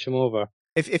push him over.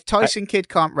 If Tyson Kidd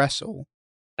can't wrestle,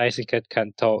 Tyson Kidd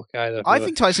can't talk either. I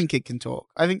think Tyson Kidd can talk.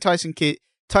 I think Tyson Kidd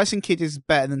is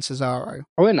better than Cesaro.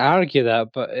 I wouldn't argue that,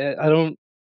 but I don't.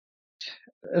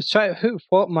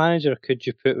 What manager could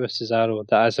you put with Cesaro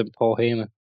that isn't Paul Heyman?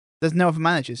 There's no other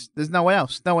managers. There's no one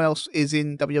else. No one else is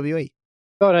in WWE.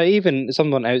 Or even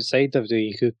someone outside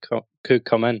WWE could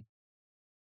come in.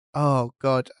 Oh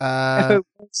God! If it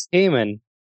was Heyman,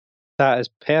 that is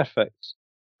perfect.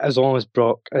 As long as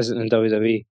Brock isn't in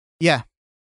WWE. Yeah,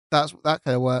 that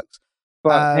kind of works.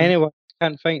 But anyone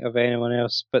can't think of anyone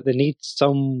else. But they need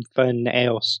something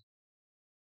else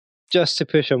just to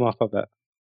push him up a bit.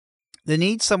 They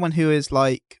need someone who is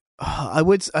like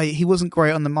he wasn't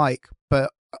great on the mic,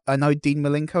 but I know Dean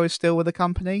Malenko is still with the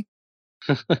company.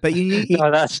 But you need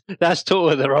no, that's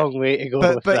totally the wrong way to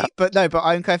go. But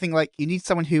I'm kind of thinking like you need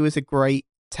someone who is a great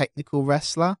technical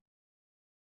wrestler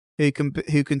who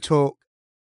can talk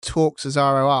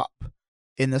Cesaro up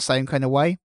in the same kind of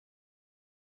way.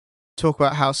 Talk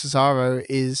about how Cesaro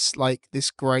is like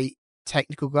this great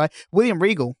technical guy. William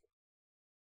Regal.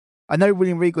 I know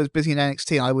William Regal is busy in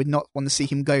NXT, and I would not want to see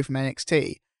him go from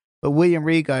NXT. But William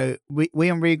Regal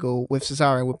with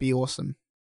Cesaro would be awesome.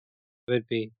 Would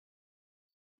be.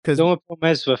 Because the only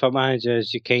problem is with a manager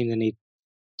is you kind of need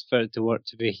for it to work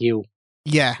to be heel.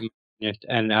 Yeah.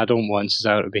 And I don't want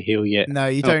Cesaro to be heel yet. No,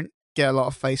 you don't get a lot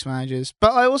of face managers.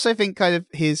 But I also think kind of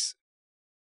his...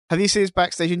 Have you seen his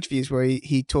backstage interviews where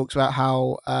he talks about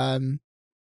how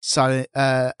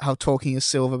how talking is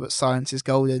silver but silence is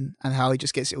golden, and how he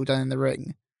just gets it all done in the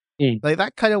ring. Like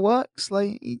that kind of works.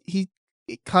 Like it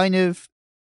kind of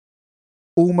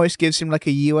almost gives him like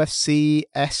a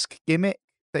UFC-esque gimmick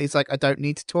that he's like, I don't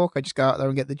need to talk, I just go out there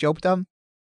and get the job done.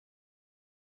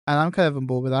 And I'm kind of on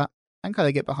board with that. I can kind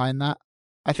of get behind that.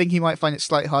 I think he might find it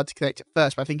slightly hard to connect at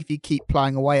first, but I think if you keep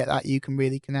plying away at that, you can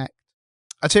really connect.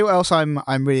 I'll tell you what else I'm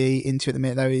really into at the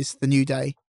minute, though, is the New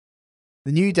Day.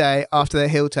 The New Day, after their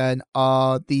heel turn,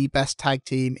 are the best tag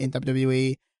team in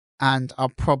WWE and are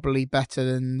probably better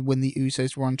than when the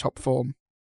Usos were on top form.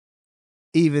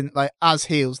 Even like as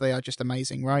heels, they are just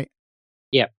amazing, right?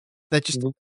 Yeah. They're just.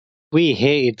 We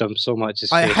hated them so much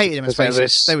as I faces. hated them as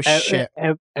faces. They were shit.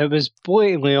 It was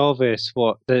blatantly obvious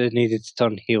that they needed to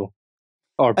turn heel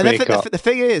or break up. The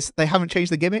thing is, they haven't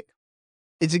changed the gimmick.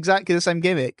 It's exactly the same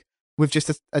gimmick with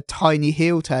just a tiny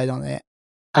heel turn on it.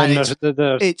 And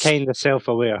they're kind of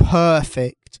self-aware.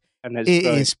 Perfect. And it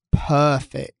is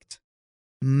perfect.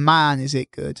 Man, is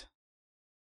it good.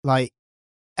 Like,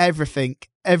 everything.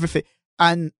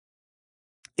 And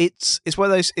it's one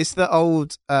of those, it's the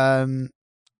old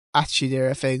Attitude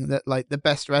Era thing that, like, the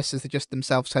best wrestlers are just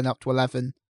themselves turn up to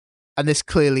 11. And this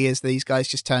clearly is these guys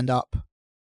just turned up.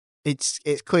 It's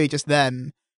clearly just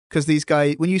them. Because these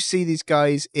guys, when you see these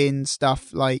guys in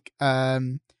stuff like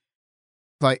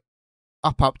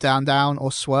Up, Down, Down,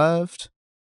 or Swerved,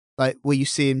 like where you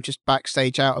see him just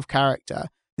backstage out of character,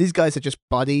 these guys are just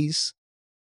buddies,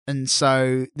 and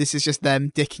so this is just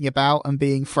them dicking about and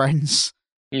being friends.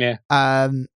 Yeah.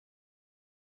 And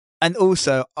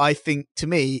also, I think to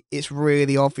me, it's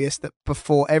really obvious that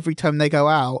before every time they go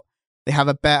out, they have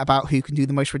a bet about who can do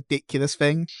the most ridiculous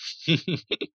thing.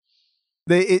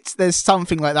 There's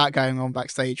something like that going on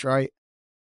backstage, right?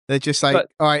 They're just like,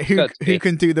 all right, who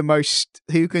can do the most?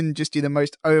 Who can just do the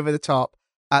most over the top,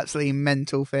 absolutely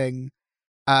mental thing?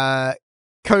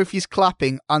 Kofi's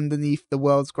clapping underneath the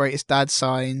world's greatest dad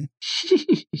sign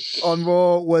on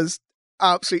Raw was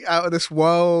absolutely out of this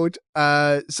world.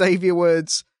 Xavier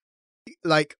Woods,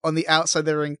 like on the outside of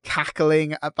the ring,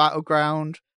 cackling at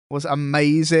Battleground was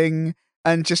amazing,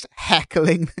 and just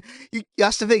heckling.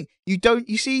 That's the thing. You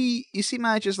see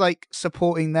managers like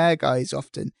supporting their guys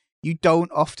often. You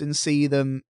don't often see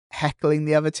them heckling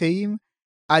the other team.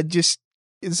 And just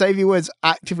Xavier Woods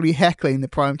actively heckling the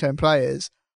primetime players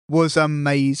was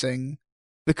amazing,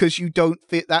 because you don't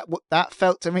feel that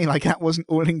felt to me like that wasn't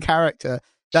all in character.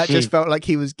 That just felt like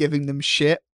he was giving them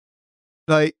shit.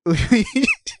 Like,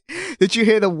 did you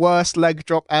hear the worst leg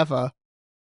drop ever?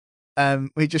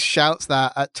 He just shouts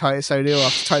that at Titus O'Neil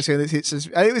after Titus O'Neil hits his.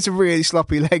 It was a really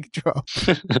sloppy leg drop.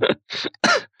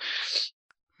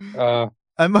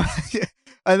 And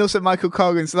also Michael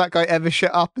Corgan. So that guy ever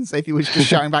shut up and say if he was just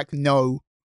shouting back, no.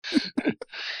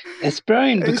 It's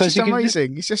brilliant because it's just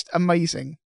amazing. It's just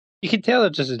amazing. You can tell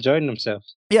they're just enjoying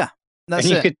themselves. Yeah, that's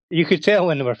it. You could tell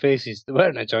when they were faces they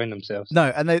weren't enjoying themselves.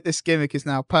 No, and this gimmick is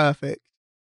now perfect.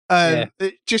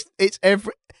 It's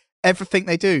everything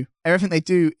they do. Everything they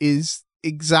do is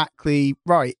exactly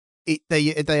right.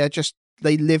 They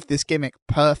live this gimmick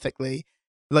perfectly.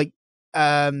 Like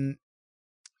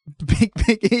Big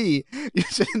E, you're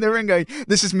sitting in the ring going,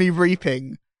 "This is me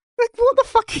reaping." Like, what the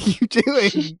fuck are you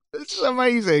doing? This is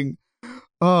amazing.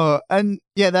 Oh, and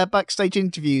yeah, their backstage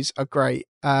interviews are great.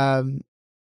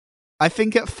 I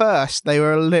think at first they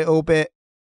were a little bit.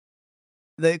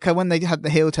 When they had the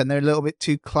heel turn, they're a little bit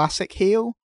too classic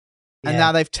heel, and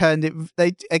now they've turned it.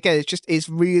 It's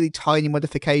really tiny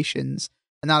modifications,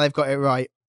 and now they've got it right.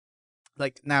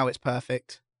 Like, now it's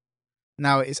perfect.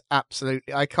 Now it is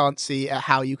absolutely. I can't see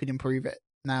how you can improve it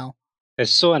now.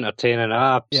 It's so entertaining.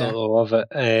 I absolutely love it.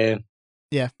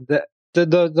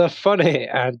 They're funny,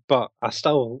 but I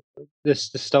still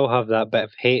have that bit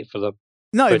of hate for them.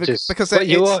 No, because what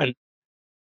you want.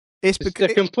 They're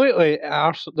completely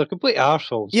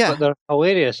arseholes, but they're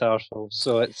hilarious arseholes,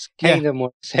 so it's kind of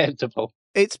more acceptable.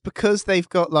 It's because they've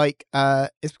got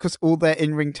it's because all their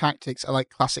in-ring tactics are like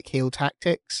classic heel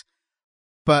tactics,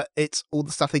 but it's all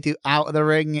the stuff they do out of the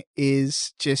ring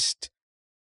is just,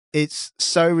 it's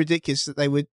so ridiculous that they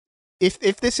would, if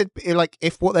this had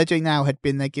if what they're doing now had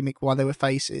been their gimmick while they were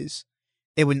faces,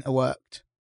 it wouldn't have worked.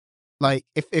 Like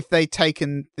if they'd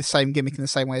taken the same gimmick in the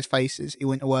same way as faces, it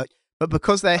wouldn't have worked. But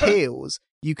because they're heels,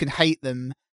 you can hate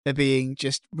them for being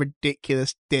just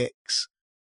ridiculous dicks,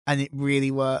 and it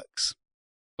really works.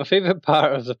 My favourite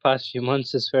part of the past few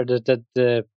months is where they did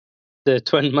the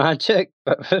twin magic,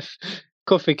 but with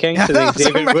Kofi Kingston and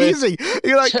David amazing. Woods.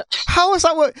 You're like, how was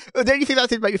that work? The only thing that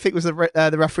did make me think was the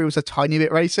referee was a tiny bit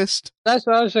racist. That's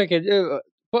what I was thinking.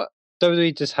 What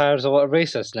WWE just hires a lot of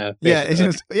racists now.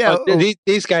 Basically.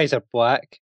 These guys are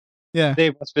black. Yeah.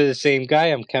 They must be the same guy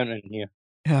I'm counting here.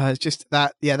 Yeah, it's just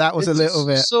that. Yeah, that was a It's little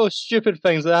bit. so stupid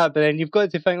things like that, but then you've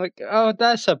got to think like, oh,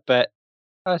 that's a bit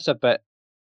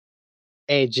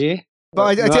edgy.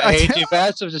 But Not edgy, but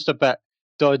that's just a bit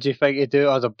dodgy thing to do.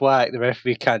 Oh, the black, the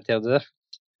referee can't tell the difference.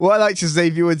 what I liked is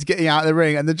Xavier Woods getting out of the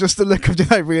ring, and then just the look of,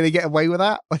 did I really get away with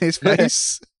that on his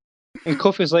face? And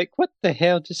Kofi's like, what the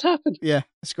hell just happened? Yeah,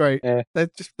 it's great. Yeah.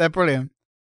 They're brilliant.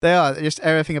 They are. Just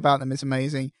everything about them is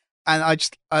amazing, and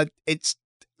it's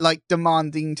like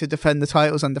demanding to defend the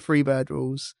titles under Freebird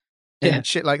rules and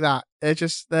shit like that.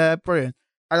 They're brilliant,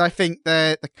 and I think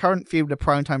the current field of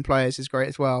primetime players is great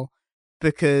as well,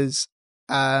 because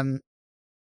Darren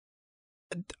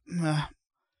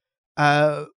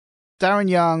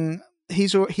Young,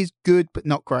 he's good but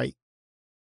not great.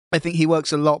 I think he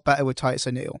works a lot better with Titus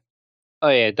O'Neil. Oh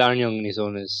yeah, Darren Young on his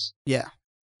own is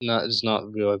there's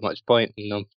not really much point in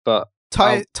them, but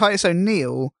Titus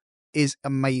O'Neil is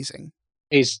amazing.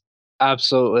 He's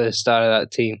absolutely the star of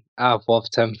that team. I've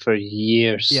loved him for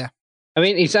years. Yeah, I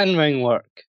mean, he's in-ring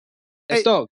work. It's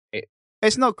not great.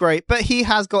 It's not great, but he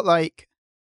has got like,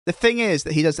 the thing is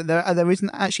that he does. There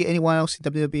isn't actually anyone else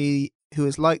in WWE who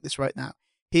is like this right now.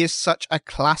 He is such a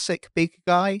classic big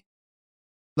guy.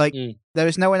 Like there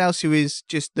is no one else who is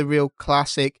just the real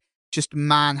classic, just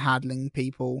manhandling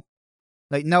people.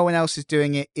 Like no one else is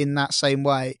doing it in that same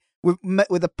way, with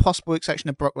the possible exception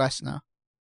of Brock Lesnar.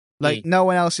 Like no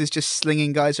one else is just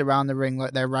slinging guys around the ring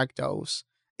like they're ragdolls.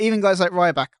 Even guys like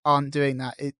Ryback aren't doing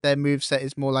that. Their moveset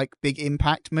is more like big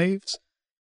impact moves.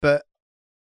 But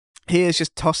he is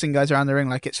just tossing guys around the ring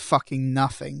like it's fucking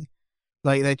nothing.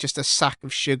 Like they're just a sack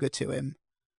of sugar to him.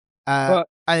 And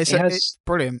it's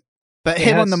brilliant. But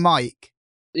him on the mic.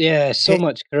 Yeah,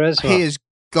 much charisma. He is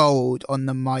gold on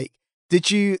the mic.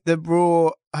 The Raw,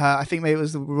 I think maybe it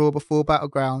was the Raw before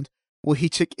Battleground, where he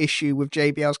took issue with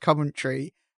JBL's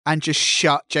commentary and just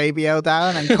shut JBL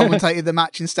down and commentated the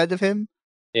match instead of him?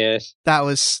 Yes. That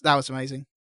was amazing.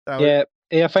 I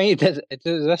think he did it.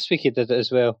 This week he did it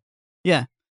as well. Yeah.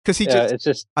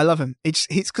 Because I love him. It's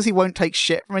because he won't take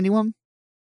shit from anyone.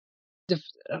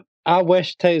 I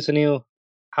wish Titus O'Neil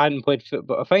hadn't played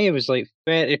football. I think he was like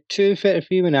 32,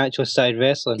 33 when he actually started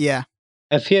wrestling. Yeah.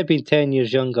 If he had been 10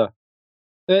 years younger.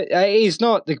 He's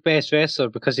not the best wrestler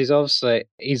because he's obviously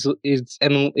he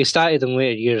started in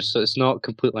later years, so it's not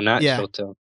completely natural to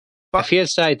him. But if he had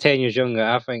started 10 years younger,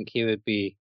 I think he would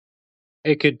be.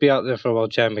 It could be up there for a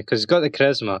world champion because he's got the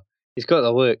charisma, he's got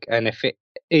the look, and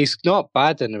he's not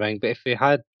bad in the ring, but if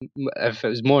it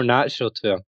was more natural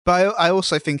to him. But I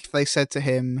also think if they said to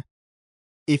him,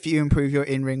 if you improve your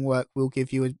in-ring work, we'll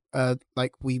give you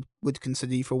we would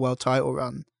consider you for a world title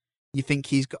run. I think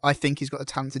he's got the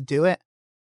talent to do it.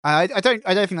 I don't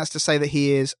think that's to say that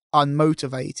he is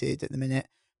unmotivated at the minute,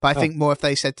 but I think more if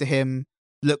they said to him,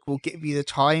 look, we'll give you the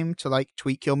time to like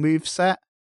tweak your moveset,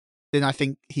 then I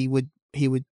think he would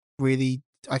really,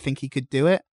 I think he could do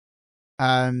it.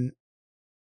 Because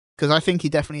I think he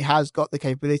definitely has got the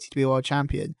capability to be a world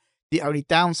champion. The only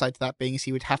downside to that being is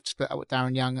he would have to split up with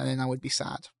Darren Young, and then I would be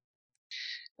sad.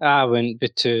 I wouldn't be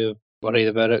too worried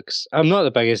about it, 'cause I'm not the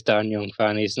biggest Darren Young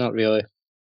fan. He's not really.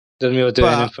 Doesn't really do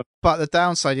anything. But the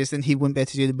downside is then he wouldn't be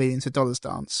able to do the millions of dollars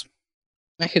dance.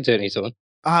 I could do it on his own.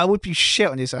 It would be shit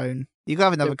on his own. You gotta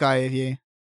have another guy with you.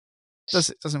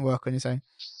 Doesn't work on his own.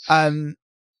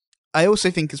 I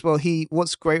also think as well,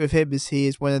 what's great with him is he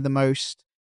is one of the most,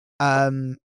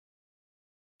 I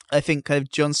think, kind of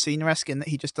John Cena-esque in that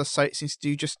he just seems to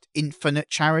do just infinite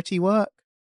charity work.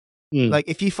 Like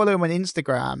if you follow him on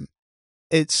Instagram,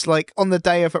 it's like on the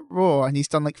day of at Raw, and he's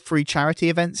done like 3 charity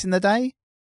events in the day.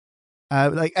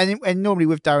 And normally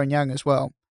with Darren Young as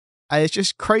well. It's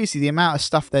just crazy the amount of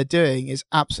stuff they're doing is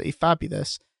absolutely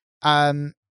fabulous.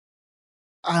 And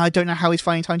I don't know how he's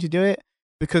finding time to do it,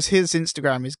 because his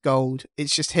Instagram is gold.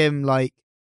 It's just him, like,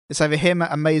 it's either him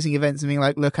at amazing events and being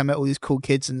like, look, I met all these cool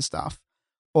kids and stuff,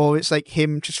 or it's like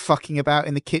him just fucking about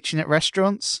in the kitchen at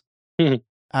restaurants. And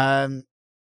I'm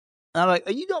like,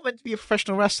 are you not meant to be a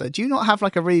professional wrestler? Do you not have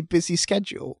like a really busy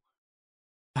schedule?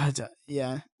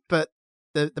 Yeah, but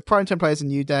the primetime players in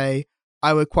New Day,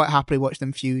 I would quite happily watch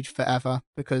them feud forever,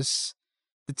 because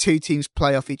the two teams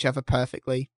play off each other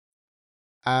perfectly.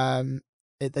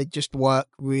 They just work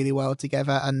really well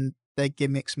together, and their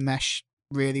gimmicks mesh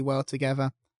really well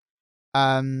together.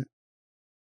 And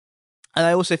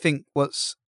I also think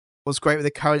what's great with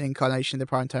the current incarnation of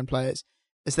the primetime players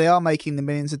is they are making the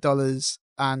millions of dollars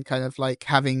and kind of like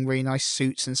having really nice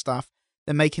suits and stuff.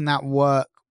 They're making that work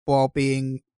while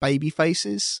being baby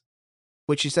faces,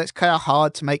 that's kind of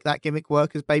hard to make that gimmick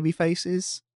work as baby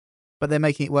faces, but they're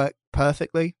making it work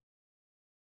perfectly.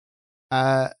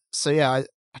 So yeah,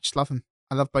 I just love them.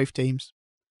 I love both teams.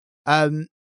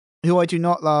 Who I do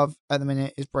not love at the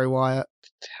minute is Bray Wyatt.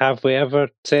 Have we ever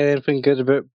said anything good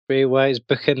about Bray Wyatt's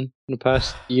booking in the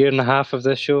past year and a half of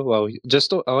this show? Well,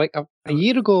 just like a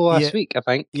year ago last week, I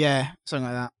think. Yeah, something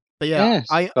like that. But yeah,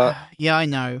 Yes, I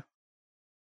know.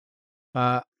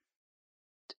 But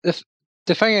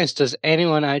the thing is, does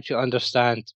anyone actually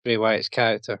understand Bray Wyatt's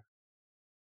character?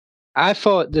 I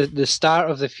thought the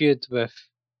start of the feud with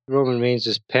Roman Reigns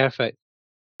was perfect,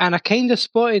 and I kind of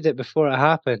spotted it before it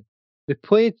happened. They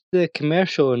played the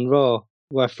commercial in Raw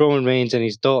with Roman Reigns and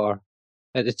his daughter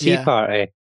at the tea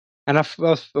party, and I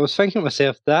was thinking to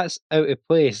myself, that's out of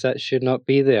place. That should not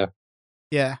be there.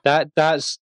 Yeah,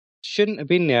 that's shouldn't have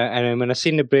been there. And then when I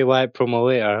seen the Bray Wyatt promo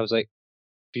later, I was like,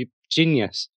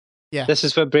 genius. Yeah, this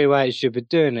is what Bray Wyatt should be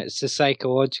doing. It's the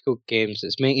psychological games.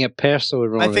 It's making it personal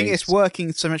with Roman I think Reigns. it's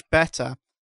working so much better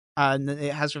than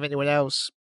it has with anyone else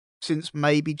since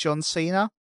maybe John Cena,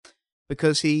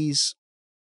 because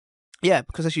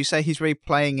because as you say, he's really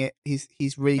playing it.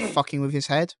 He's really fucking with his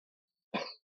head.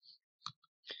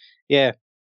 Yeah,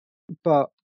 but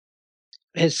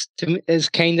it's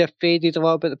kind of faded a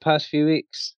little bit the past few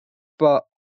weeks. But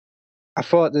I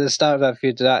thought at the start of that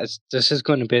feud, this is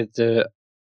going to be the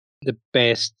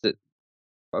best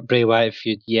Bray Wyatt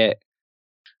feud yet.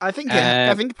 I think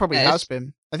it probably has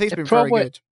been. I think it's been very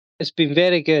good. It's been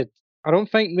very good. I don't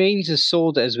think Reigns has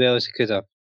sold it as well as he could have.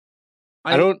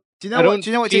 Do you know what?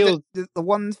 The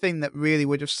one thing that really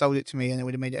would have sold it to me, and it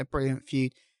would have made it a brilliant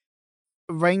feud.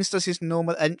 Reigns does his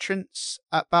normal entrance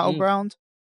at Battleground.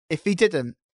 If he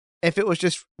didn't, if it was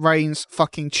just Reigns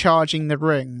fucking charging the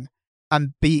ring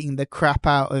and beating the crap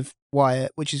out of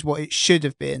Wyatt, which is what it should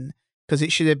have been, because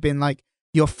it should have been like,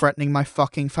 you're threatening my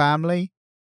fucking family.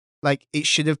 Like, it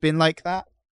should have been like that.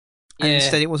 Yeah. And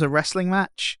instead it was a wrestling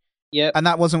match. Yeah. And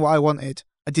that wasn't what I wanted.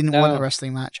 I didn't want a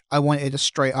wrestling match. I wanted a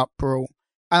straight up brawl.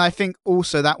 And I think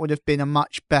also that would have been a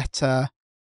much better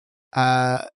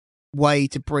way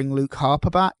to bring Luke Harper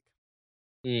back.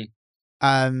 Because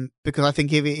I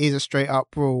think if it is a straight up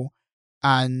brawl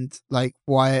and like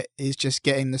Wyatt is just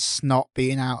getting the snot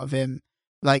beaten out of him,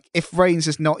 like if Reigns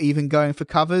is not even going for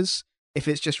covers, if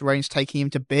it's just Reigns taking him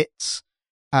to bits,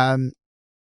 because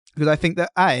I think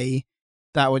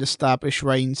that would establish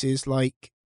Reigns'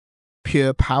 like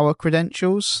pure power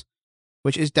credentials,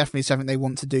 which is definitely something they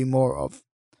want to do more of.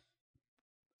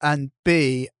 And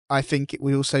B, I think it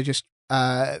would also just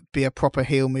be a proper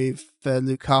heel move for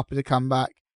Luke Harper to come back,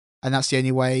 and that's the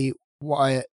only way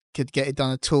Wyatt could get it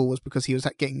done at all, was because he was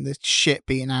getting the shit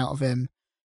beaten out of him,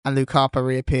 and Luke Harper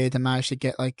reappeared and managed to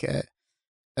get like a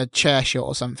chair shot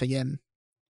or something in.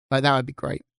 Like, that would be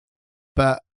great.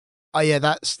 But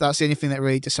that's the only thing that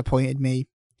really disappointed me,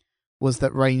 was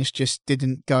that Reigns just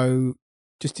didn't go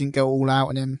all out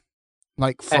on him,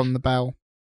 like from the bell.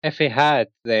 If he had,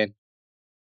 then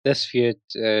this feud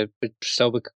would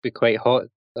still be quite hot,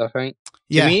 I think.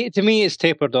 To me, it's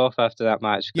tapered off after that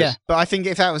match. Yeah, but I think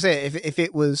if that was it, if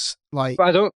it was like,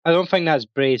 but I don't think that's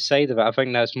Bray's side of it. I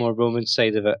think that's more Roman's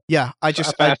side of it. Yeah, I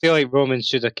feel like Roman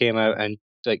should have came out and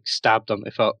like stabbed him.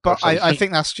 But I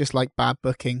think that's just like bad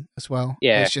booking as well.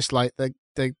 Yeah, it's just like the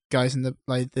guys in the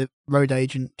road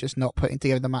agent just not putting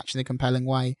together the match in a compelling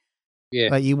way. Yeah,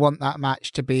 like you want that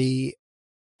match to be.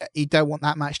 You don't want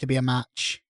that match to be a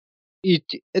match. I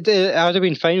would have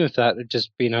been fine with that.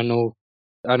 Just being a no.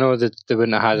 I know that they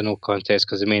wouldn't have had a no contest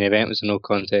because the main event was a no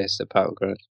contest at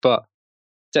Battleground. But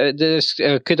this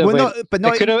could have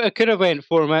it could have went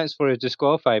 4 minutes for a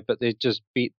disqualified, but they just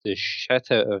beat the shit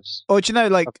out of. Or do you know,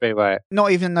 like,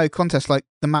 not even no contest, like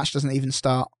the match doesn't even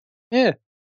start. Yeah,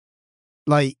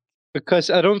 like,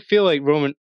 because I don't feel like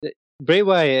Bray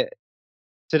Wyatt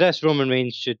to this Roman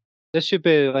Reigns should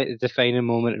be like the defining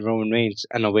moment in Roman Reigns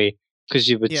in a way, because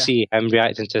you would see him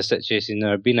reacting to a situation he's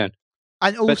never been in.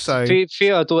 And also, I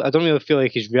don't really feel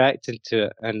like he's reacting to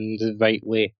it in the right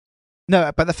way.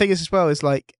 No, but the thing is as well is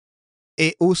like,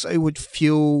 it also would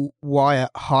fuel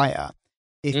Wyatt higher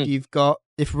if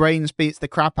if Reigns beats the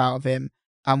crap out of him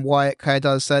and Wyatt kind of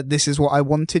does this is what I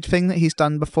wanted thing that he's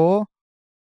done before.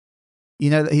 You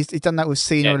know, that he's done that with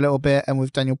Cena a little bit and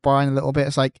with Daniel Bryan a little bit.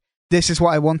 It's like, this is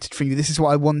what I wanted from you. This is what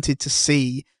I wanted to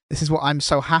see. This is what I'm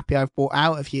so happy I've brought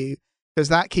out of you, because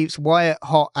that keeps Wyatt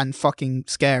hot and fucking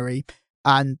scary.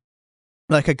 And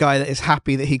like a guy that is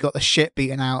happy that he got the shit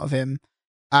beaten out of him,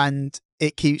 and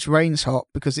it keeps Reigns hot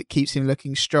because it keeps him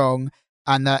looking strong,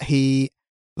 and that he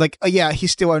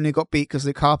still only got beat because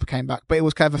Luke Harper came back, but it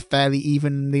was kind of a fairly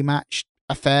evenly matched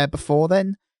affair before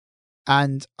then.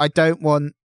 And I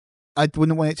wouldn't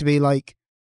want it to be like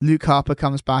Luke Harper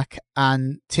comes back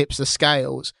and tips the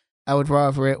scales. I would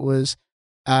rather it was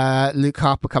Luke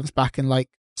Harper comes back and like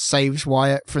saves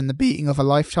Wyatt from the beating of a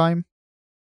lifetime,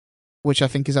 which I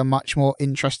think is a much more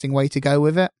interesting way to go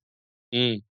with it.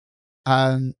 Mm.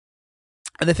 And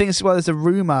the thing is, as well, there's a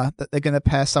rumor that they're going to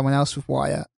pair someone else with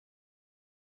Wyatt,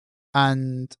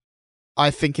 and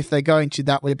I think if they're going to,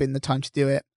 that would have been the time to do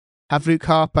it. Have Luke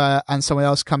Harper and someone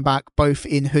else come back, both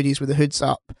in hoodies with the hoods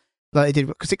up, like they did,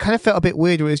 because it kind of felt a bit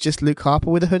weird when it was just Luke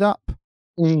Harper with a hood up.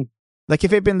 Mm. Like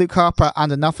if it had been Luke Harper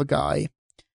and another guy,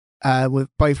 with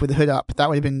both with the hood up, that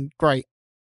would have been great.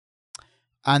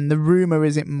 And the rumor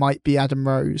is it might be Adam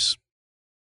Rose.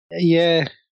 Yeah.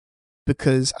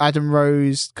 Because Adam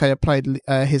Rose kind of played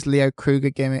his Leo Kruger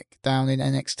gimmick down in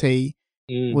NXT,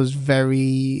 was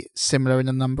very similar in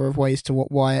a number of ways to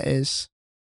what Wyatt is.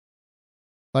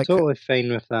 Like, totally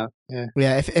fine with that. Yeah.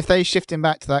 Yeah. If they shift him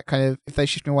back to that kind of, if they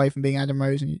shift him away from being Adam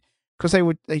Rose, because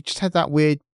they just had that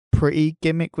weird pretty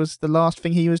gimmick was the last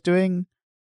thing he was doing,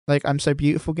 like I'm So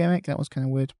Beautiful gimmick. That was kind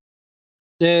of weird.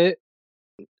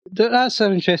 That's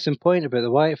an interesting point about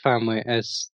the Wyatt family.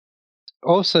 Is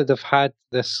also they've had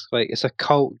this, like, it's a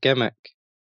cult gimmick.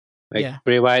 Like, yeah.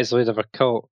 Bray Wyatt's the leader of a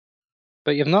cult.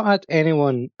 But you've not had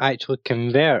anyone actually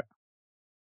convert.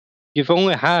 You've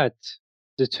only had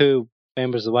the two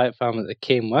members of the Wyatt family that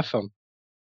came with him.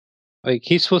 Like,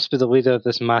 he's supposed to be the leader of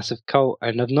this massive cult,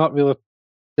 and they've not really...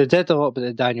 They did a lot with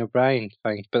the Daniel Bryan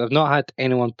thing, but they've not had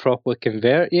anyone properly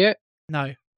convert yet.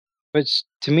 No. Which,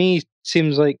 to me,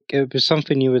 seems like it was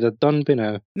something you would have done by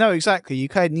now. No, exactly. You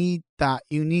kind of need that.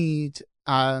 You need...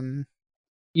 You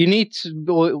need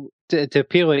to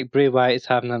appear like Bray Wyatt is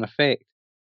having an effect.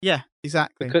 Yeah,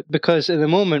 exactly. Because at the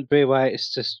moment, Bray Wyatt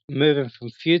is just moving from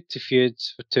feud to feud,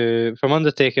 from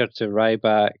Undertaker to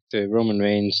Ryback to Roman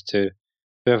Reigns to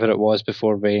whoever it was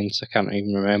before Reigns. I can't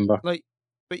even remember. Like,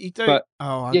 but you don't. But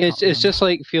yeah, it's just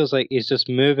like, feels like he's just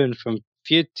moving from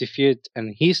feud to feud,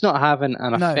 and he's not having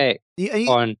an effect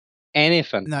on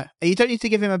anything. No, you don't need to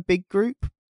give him a big group.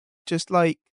 Just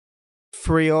like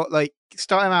 3 or like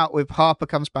start him out with Harper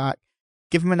comes back,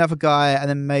 give him another guy, and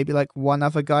then maybe like one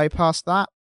other guy past that.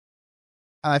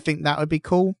 And I think that would be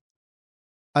cool.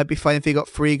 I'd be fine if he got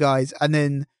 3 guys, and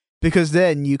then because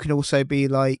then you can also be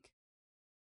like,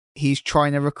 he's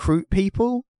trying to recruit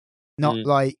people, not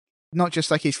just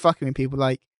like he's fucking with people,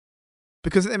 like,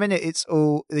 because at the minute it's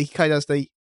all he kind of does the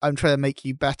I'm trying to make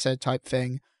you better type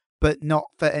thing, but not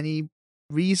for any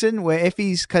reason. Where if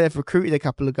he's kind of recruited a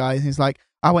couple of guys, and he's like,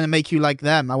 I want to make you like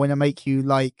them, I want to make you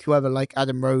like whoever, like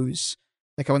Adam Rose,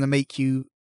 like I want to make you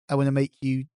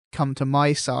come to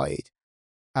my side.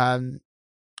 Then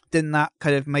that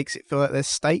kind of makes it feel like there's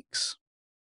stakes.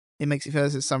 It makes it feel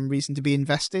like there's some reason to be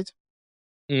invested.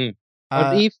 Or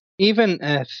even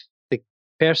if the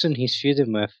person he's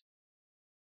feuding with,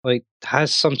 like,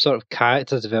 has some sort of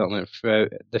character development throughout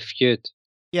the feud.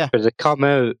 Yeah. Where they come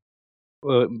out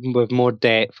with more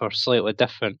depth or slightly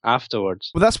different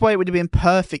afterwards. Well, that's why it would have been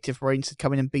perfect if Reigns had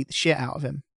come in and beat the shit out of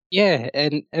him. Yeah,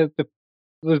 and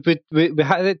we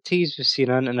had that tease with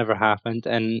Cena and it never happened,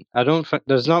 and I don't think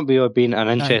there's not really been an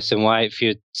interesting Wyatt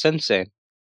feud since then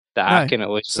that I can at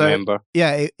least remember.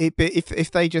 Yeah,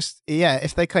 if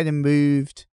they kind of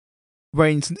moved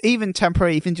Reigns, even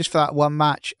temporarily, even just for that one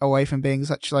match, away from being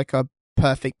such like a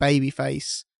perfect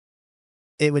babyface,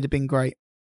 it would have been great.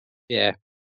 Yeah,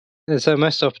 it's a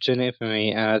missed opportunity for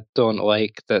me, and I don't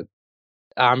like that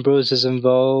Ambrose is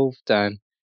involved, and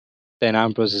then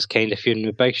Ambrose is kind of feuding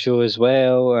with Big Show as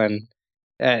well, and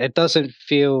it doesn't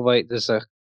feel like there's a...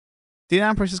 Dean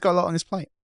Ambrose has got a lot on his plate.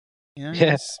 You know,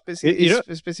 yeah. He's a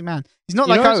busy man. He's not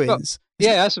like Owens.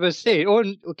 That's what I was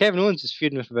saying. Kevin Owens is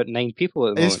feuding with about 9 people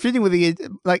at the moment. He's feuding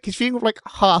with like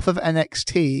half of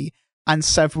NXT and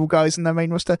several guys in their main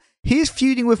roster. He's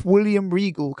feuding with William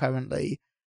Regal currently.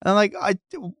 And I'm like,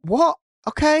 what?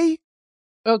 Okay.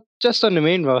 Well, just on the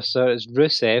main roster, it's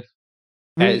Rusev,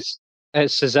 it's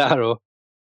Cesaro,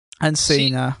 and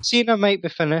Cena. Cena might be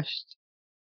finished.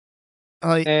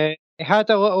 He had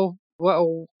a little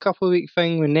couple of week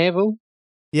thing with Neville.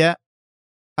 Yeah.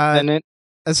 And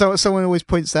so someone always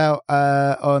points out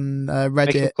on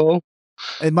Reddit.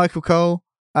 Michael Cole.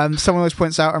 Someone always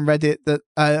points out on Reddit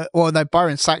that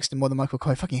Byron Saxton more than Michael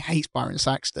Cole. I fucking hates Byron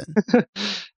Saxton.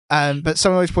 But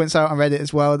someone always points out on Reddit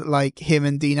as well that like him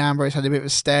and Dean Ambrose had a bit of a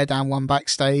stare down one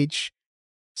backstage.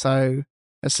 So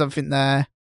there's something there.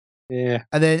 Yeah.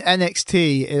 And then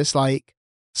NXT is like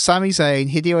Sami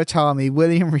Zayn, Hideo Itami,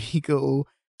 William Regal,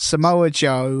 Samoa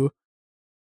Joe,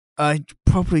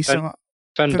 probably some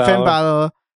Finn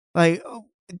Balor. Like,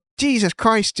 Jesus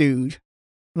Christ, dude.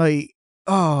 Like,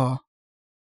 I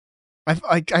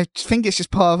think it's just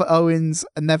part of Owen's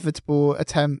inevitable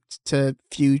attempt to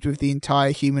feud with the entire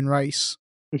human race.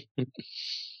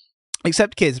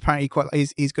 Except kids. Apparently,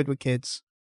 he's good with kids.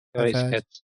 He I've likes heard.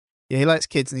 kids. Yeah, he likes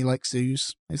kids and he likes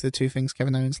zoos. Those are the two things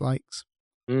Kevin Owens likes.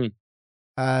 Mm.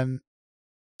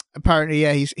 Apparently,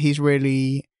 yeah, he's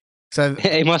really so.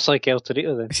 He must like El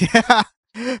Torito then. Yeah,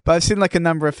 but I've seen like a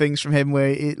number of things from him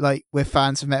where where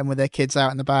fans have met him with their kids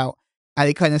out and about, and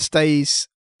he kind of stays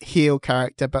heel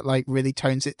character, but like really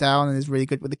tones it down and is really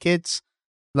good with the kids.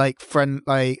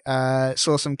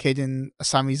 Saw some kid in a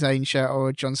Sami Zayn shirt or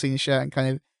a John Cena shirt and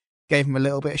kind of gave him a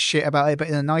little bit of shit about it, but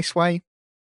in a nice way.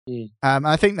 Mm.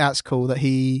 I think that's cool that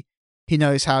he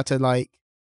knows how to like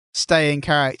stay in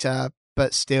character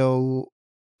but still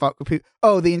fuck with people.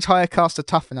 Oh, the entire cast are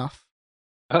Tough Enough.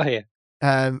 Oh yeah.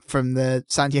 From the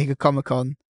San Diego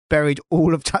Comic-Con buried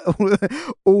all of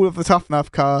the Tough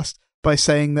Enough cast by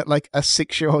saying that like a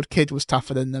 6-year-old kid was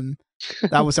tougher than them.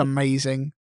 That was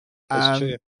amazing. That's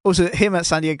true. Also, him at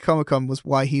San Diego Comic-Con was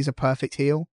why he's a perfect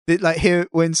heel. Like here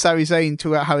when Sami Zayn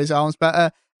talked about how his arm's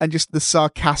better and just the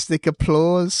sarcastic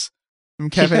applause from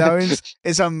Kevin Owens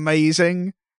is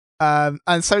amazing.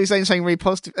 And Sami Zayn saying really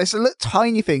positive. It's a little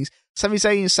tiny things. Sami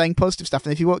Zayn is saying positive stuff,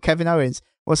 and if you watch Kevin Owens,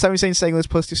 well, Sami Zayn saying all this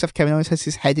positive stuff. Kevin Owens has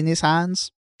his head in his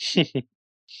hands. It's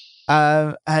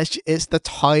the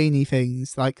tiny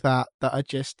things like that are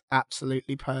just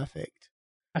absolutely perfect.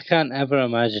 I can't ever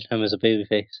imagine him as a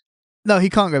babyface. No, he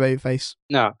can't go babyface.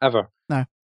 No, ever. No,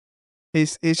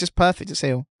 he's just perfect as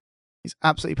heel. He's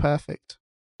absolutely perfect.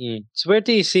 Mm. So where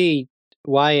do you see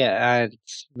Wyatt and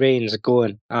Reigns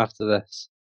going after this?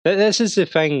 This is the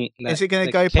thing. Is it going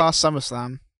to go past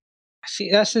SummerSlam?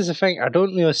 See, this is the thing. I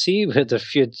don't really see where the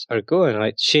feuds are going.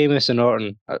 Like Sheamus and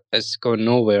Orton, it's going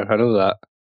nowhere. I know that.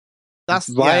 That's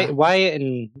Wyatt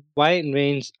and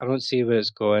Reigns. I don't see where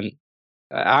it's going.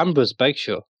 Ambrose Big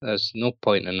Show. There's no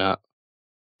point in that.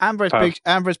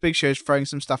 Ambrose Big Show is throwing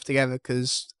some stuff together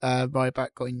because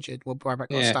Ryback got injured. Well, Ryback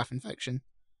got a staph infection.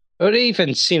 Or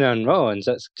even Cena and Rollins.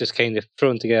 That's just kind of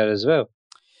thrown together as well.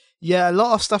 Yeah, a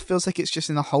lot of stuff feels like it's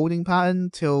just in a holding pattern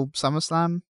till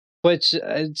SummerSlam. Which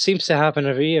it seems to happen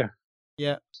every year.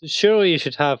 Yeah. So surely you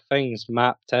should have things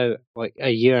mapped out like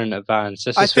a year in advance.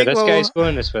 This is where this guy's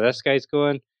going, this is where this guy's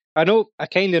going. I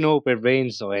kind of know where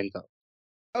Reigns will end up.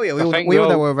 Oh yeah, we all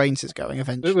know where Reigns is going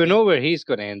eventually. We know where he's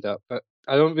going to end up, but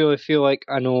I don't really feel like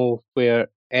I know where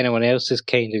anyone else is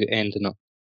kind of ending up.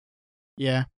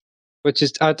 Yeah. Which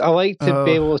is, I like to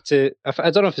be able to,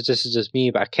 I don't know if it's just me,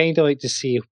 but I kind of like to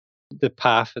see the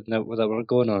path that we're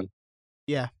going on.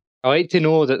 Yeah. I like to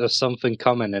know that there's something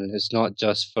coming and it's not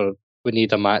just for, we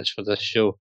need a match for this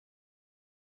show.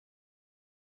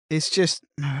 It's just,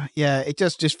 yeah, it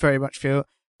does just very much feel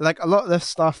like a lot of the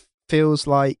stuff feels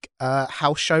like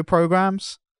house show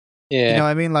programs. Yeah. You know what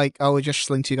I mean? Like, oh, we'll just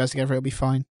sling two guys together, it'll be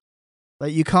fine.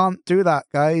 Like, you can't do that,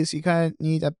 guys. You kind of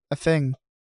need a thing.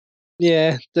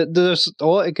 Yeah, there's a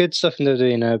lot of good stuff in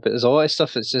WWE now, but there's a lot of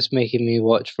stuff that's just making me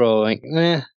watch Raw like,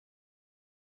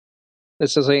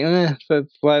 It's just like,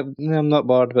 but I'm not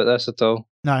bored about this at all.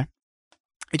 No.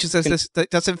 It just does this.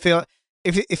 It doesn't feel.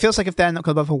 It feels like if they're not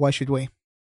going to bother, why should we?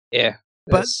 Yeah.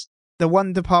 But the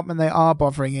one department they are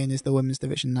bothering in is the women's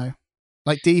division now.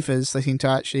 Like Divas, they seem to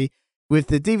actually, with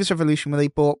the Divas Revolution, where they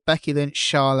brought Becky Lynch,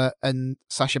 Charlotte, and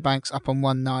Sasha Banks up on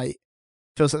one night,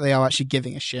 feels like they are actually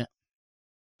giving a shit.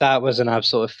 That was an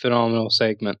absolutely phenomenal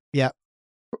segment. Yeah.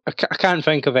 I can't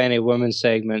think of any women's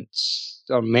segments,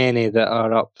 or many, that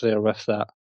are up there with that.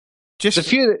 There's a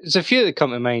few that come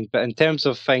to mind, but in terms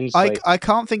of things I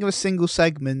can't think of a single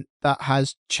segment that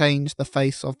has changed the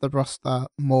face of the roster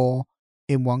more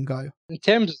in one go. In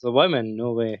terms of the women,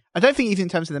 no way. I don't think even in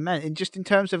terms of the men, just in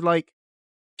terms of like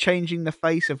changing the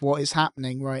face of what is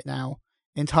happening right now,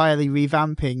 entirely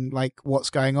revamping like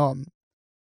what's going on.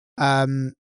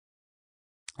 Like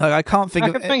I can't think.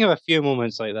 I can think of a few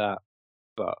moments like that,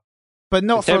 but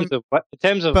not in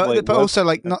terms of but also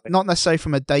like not necessarily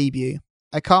from a debut.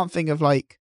 I can't think of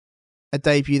like a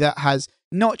debut that has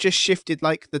not just shifted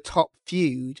like the top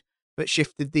feud, but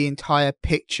shifted the entire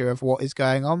picture of what is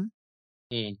going on.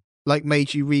 Like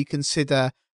made you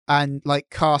reconsider and like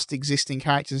cast existing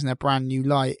characters in a brand new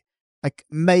light. Like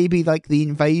maybe like the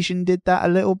Invasion did that a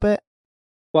little bit.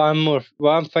 What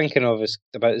I'm thinking of is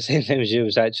about the same time as you,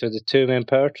 was actually the 2-man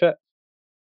power trip.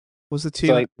 Was the two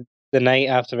like the night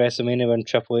after WrestleMania when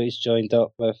Triple H joined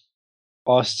up with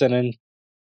Austin and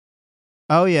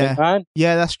oh yeah, McMahon?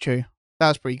 Yeah, that's true. That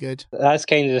was pretty good. That's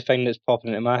kind of the thing that's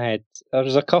popping into my head.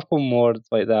 There's a couple more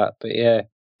like that, but yeah.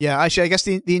 Yeah, actually, I guess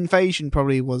the Invasion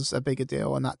probably was a bigger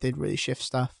deal, and that did really shift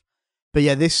stuff. But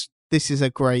yeah, this is a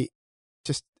great.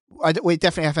 We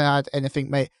definitely haven't had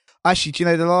anything, mate. Actually, do you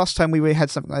know the last time we really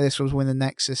had something like this was when the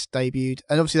Nexus debuted,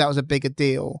 and obviously that was a bigger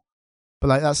deal. but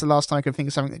like that's the last time I can think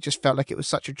of something that just felt like it was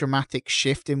such a dramatic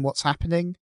shift in what's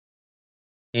happening.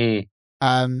 Mm.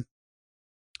 And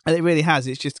it really has.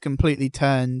 It's just completely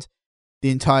turned the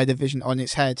entire division on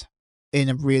its head in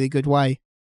a really good way.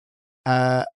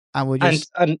 And we're just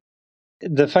And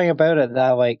the thing about it that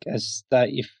I like is that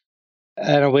in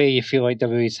a way you feel like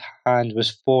WWE's hand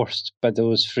was forced by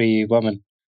those three women.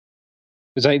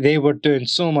 It's like they were doing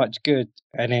so much good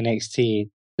in NXT,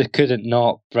 they couldn't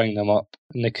not bring them up,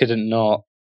 and they couldn't not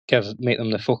make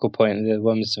them the focal point of the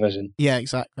women's division. Yeah,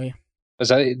 exactly. It's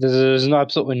like, there's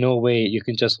absolutely no way you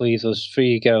can just leave those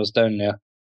three girls down there.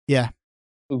 Yeah.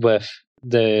 With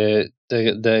the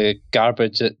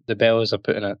garbage that the Bellas are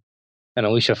putting in, and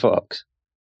Alicia Fox.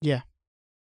 Yeah.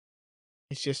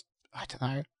 It's just, I don't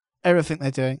know. Everything they're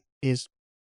doing it's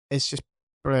just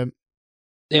brilliant.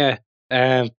 Yeah.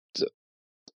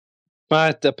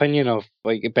 My opinion of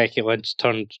like Becky Lynch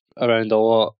turned around a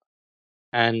lot,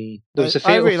 and there was a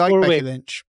fatal I really like four-way. Becky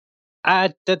Lynch.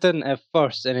 I didn't at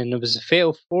first, and then there was a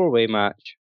fatal four-way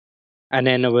match, and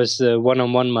then there was the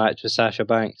one-on-one match with Sasha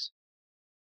Banks.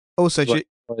 Also, which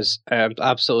was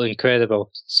absolutely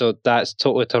incredible. So that's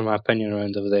totally turned my opinion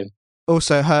around of them.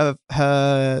 Also,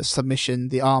 her submission,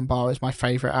 the armbar, is my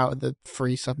favorite out of the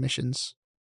 3 submissions.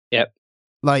 Yep.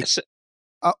 Like,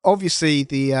 obviously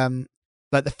the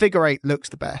like the figure 8 looks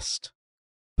the best,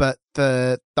 but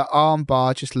the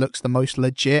armbar just looks the most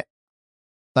legit.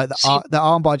 Like the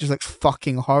armbar just looks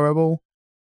fucking horrible.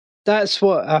 That's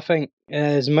what I think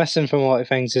is missing from a lot of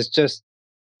things. Is just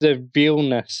the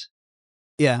realness.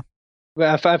 Yeah.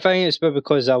 But I think it's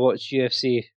because I watch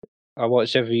UFC. I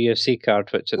watch every UFC card,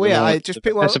 which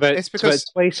it's about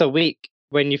twice a week.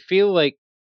 When you feel like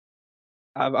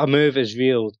a move is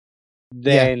real,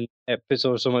 then it puts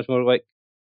over so much more. Like,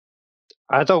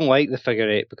 I don't like the figure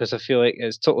 8 because I feel like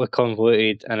it's totally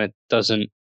convoluted and it doesn't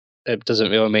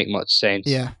really make much sense.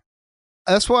 Yeah,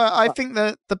 that's why I think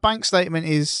that the bank statement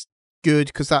is good,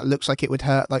 because that looks like it would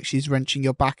hurt, like she's wrenching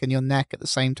your back and your neck at the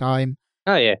same time.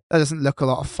 Oh yeah, that doesn't look a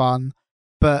lot of fun.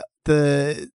 But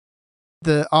the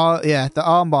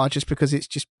armbar, just because it's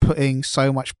just putting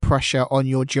so much pressure on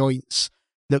your joints,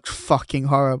 looks fucking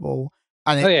horrible.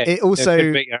 And it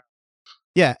also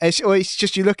it's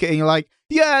just, you look at it and you're like,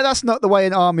 yeah, that's not the way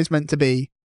an arm is meant to be.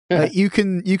 Like, you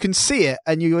can see it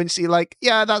and you see like,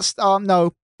 yeah, that's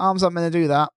no, arms aren't meant to do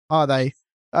that, are they?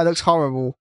 That looks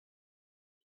horrible.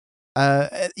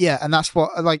 And that's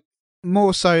what, like,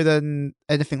 more so than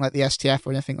anything like the STF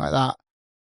or anything like that.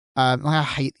 I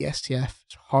hate the STF.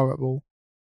 It's horrible.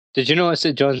 Did you notice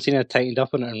that John Cena tightened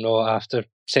up on it in Raw after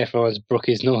Seth Rollins broke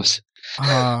his nose?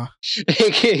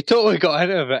 He totally got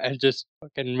into it and just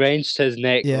fucking wrenched his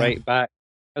neck right back.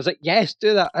 I was like, yes,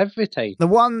 do that every time. The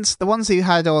ones he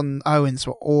had on Owens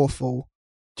were awful.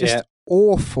 Just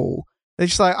awful. They're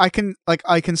just like, I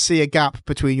can see a gap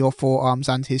between your forearms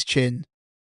and his chin.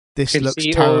 This looks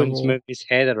terrible. Owens move his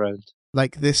head around.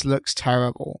 Like, this looks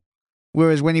terrible.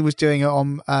 Whereas when he was doing it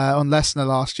on Lesnar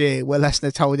last year, where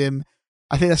Lesnar told him,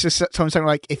 I think that's just something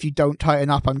like, if you don't tighten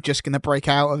up, I'm just going to break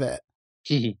out of it.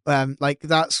 Like,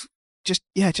 that's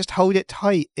just hold it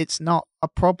tight. It's not a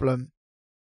problem.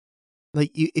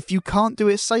 Like, if you can't do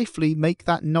it safely, make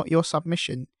that not your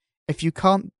submission. If you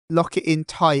can't lock it in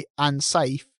tight and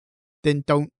safe, then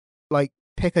don't, like,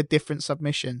 pick a different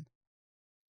submission.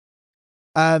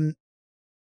 Since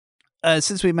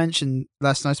we mentioned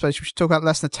Lesnar, I suppose we should talk about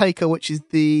Lesnar Taker, which is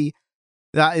the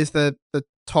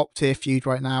top tier feud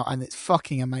right now, and it's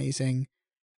fucking amazing.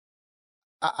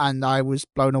 And I was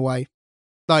blown away.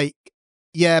 Like,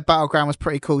 yeah, Battleground was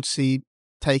pretty cool to see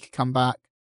Taker come back.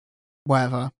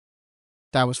 Whatever.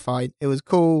 That was fine. It was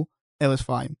cool. It was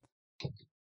fine.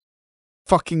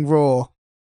 Fucking Raw.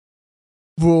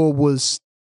 Raw was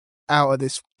out of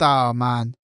this. Oh,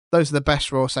 man. Those are the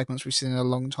best Raw segments we've seen in a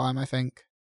long time, I think.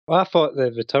 Well, I thought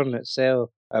the return itself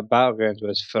at Battleground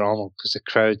was phenomenal because the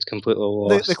crowd completely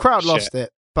lost. The crowd lost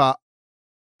it, but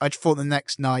I thought the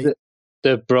next night...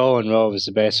 The brawl on Raw was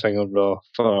the best thing on Raw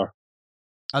for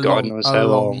a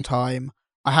long time.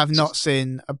 I have not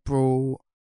seen a brawl...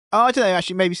 Oh, I don't know,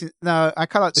 actually, maybe... No, I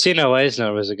kind of like... Cena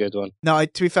Lesnar was a good one. No,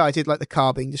 to be fair, I did like the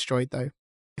car being destroyed, though.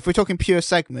 If we're talking pure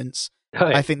segments,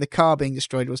 I think the car being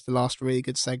destroyed was the last really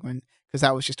good segment, because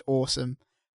that was just awesome.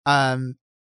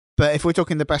 But if we're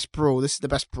talking the best brawl, this is the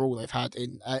best brawl they've had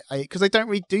in... Because they don't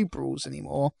really do brawls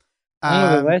anymore.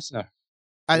 Lesnar.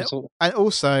 And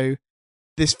also,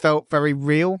 this felt very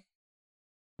real.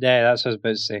 Yeah, that's what I was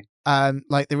about to say.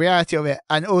 Like, the reality of it.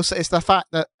 And also, it's the fact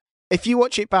that if you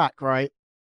watch it back, right...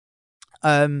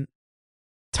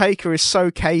 Taker is so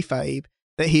kayfabe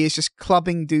that he is just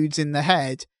clubbing dudes in the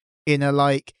head in a,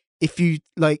 like, if you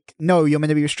like, no, you're meant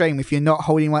to be restrained. If you're not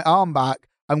holding my arm back,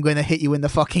 I'm going to hit you in the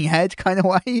fucking head, kind of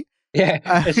way. Yeah,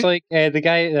 it's like the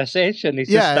guy at the Ascension. He's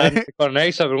just standing in the corner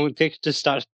next to him and just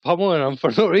starts pummeling him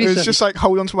for no reason. It was just like,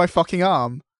 hold on to my fucking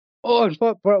arm. Oh, and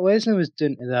what Brock Lesnar was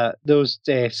doing to that, those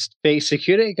fake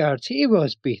security guards, he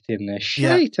was beating the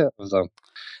shit out of them.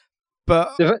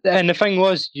 And the thing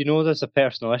was, there's a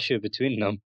personal issue between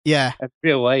them. Yeah. In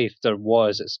real life, there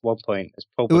was at one point. It's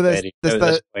probably buried at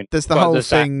this point. There's the whole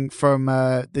thing from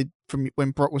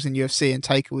when Brock was in UFC and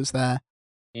Taker was there.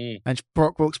 And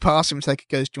Brock walks past him and Taker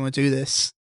goes, "Do you want to do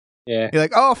this?" Yeah. You're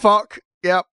like, "Oh, fuck.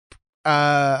 Yep."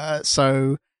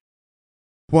 So,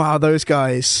 wow, those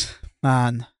guys.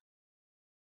 Man.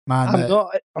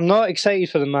 I'm not excited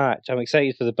for the match. I'm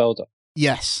excited for the build-up.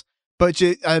 Yes. But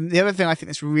the other thing I think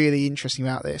that's really interesting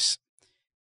about this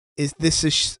is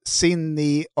has seen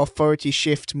the authority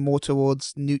shift more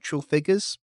towards neutral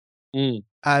figures. We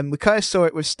kind of saw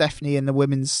it with Stephanie and the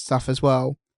women's stuff as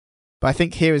well. But I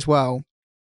think here as well,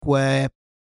 where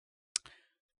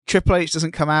Triple H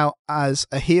doesn't come out as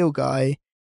a heel guy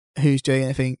who's doing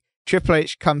anything. Triple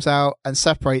H comes out and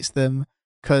separates them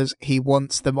because he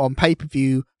wants them on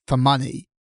pay-per-view for money.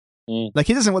 Like,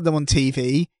 he doesn't want them on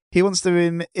TV. He wants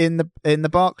them in the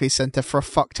Barclays Center for a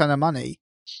fuck ton of money,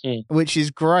 which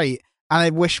is great. And I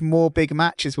wish more big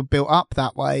matches were built up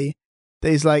that way.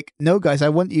 That he's like, no, guys, I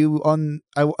want you on.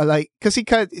 I like, because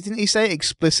didn't he say it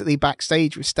explicitly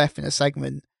backstage with Steph in a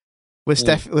segment where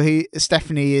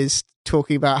Stephanie is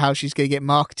talking about how she's going to get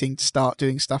marketing to start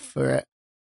doing stuff for it,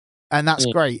 and that's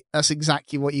great. That's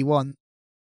exactly what you want.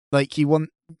 Like, you want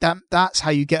that. That's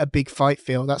how you get a big fight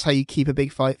feel. That's how you keep a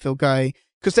big fight feel going.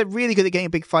 Because they're really good at getting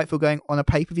a big fight feel going on a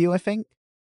pay-per-view, I think,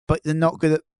 but they're not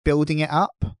good at building it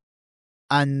up.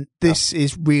 And this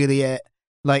is really it.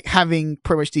 Like, having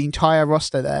pretty much the entire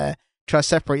roster there try to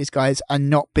separate these guys and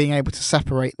not being able to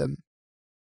separate them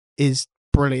is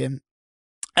brilliant.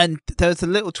 And there's a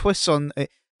little twist on it,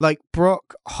 like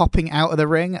Brock hopping out of the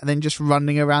ring and then just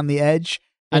running around the edge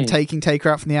and taking Taker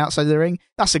out from the outside of the ring.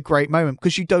 That's a great moment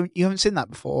because you haven't seen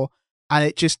that before. And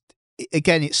it just,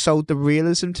 again, it sold the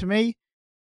realism to me.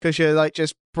 Because you're like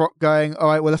just Brock going, all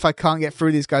right, well, if I can't get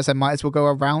through these guys, I might as well go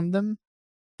around them.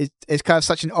 It's kind of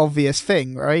such an obvious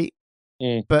thing, right?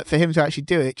 But for him to actually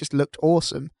do it just looked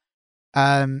awesome.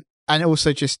 And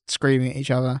also just screaming at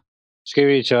each other.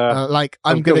 Like,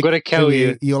 I'm going to kill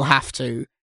you. You'll have to.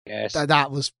 Yes. That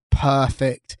was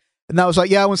perfect. And that was like,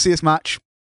 yeah, I want to see this match.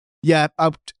 Yeah,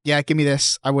 give me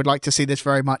this. I would like to see this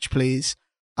very much, please.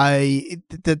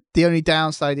 The only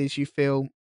downside is you feel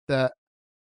that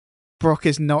Brock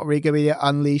is not really going to be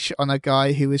unleashed on a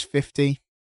guy who is 50.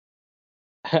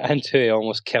 And who he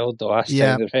almost killed the last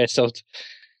time they wrestled.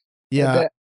 Yeah.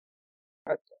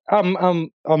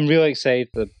 I'm really excited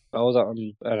for the build-up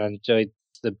and I enjoyed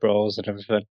the brawls and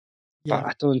everything. Yeah. But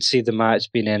I don't see the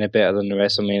match being any better than the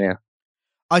WrestleMania.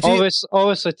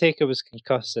 Obviously, Taker was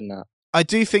concussed in that. I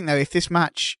do think, though, if this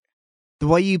match, the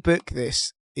way you book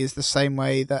this is the same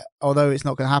way that, although it's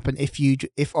not going to happen,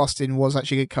 if Austin was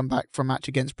actually going to come back for a match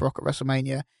against Brock at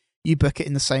WrestleMania, you book it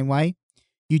in the same way.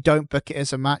 You don't book it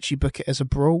as a match, you book it as a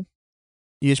brawl.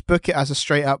 You just book it as a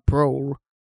straight-up brawl,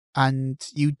 and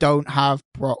you don't have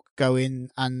Brock go in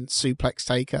and suplex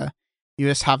Taker. You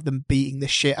just have them beating the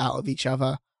shit out of each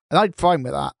other. And I'd be fine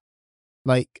with that.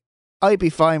 Like, I'd be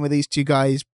fine with these two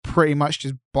guys pretty much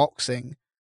just boxing.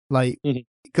 Like,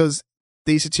 because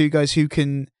these are two guys who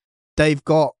they've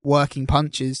got working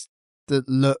punches that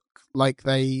look like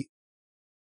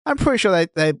I'm pretty sure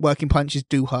their working punches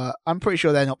do hurt. I'm pretty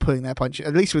sure they're not pulling their punches,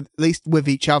 at least with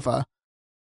each other.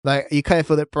 Like, you kind of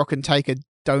feel that Brock and Taker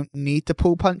don't need to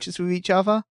pull punches with each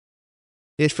other.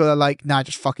 You just feel like, nah,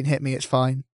 just fucking hit me, it's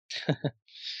fine.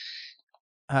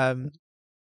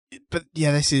 But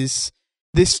yeah, this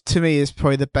to me is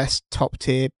probably the best top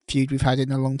tier feud we've had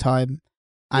in a long time,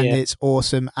 and it's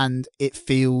awesome, and it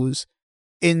feels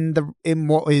in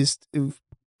what is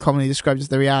commonly described as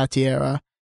the reality era.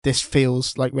 This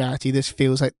feels like reality. This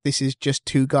feels like this is just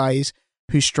two guys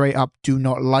who straight up do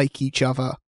not like each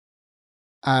other,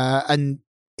 and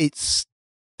it's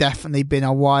definitely been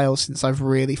a while since I've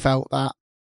really felt that.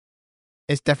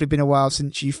 It's definitely been a while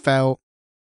since you felt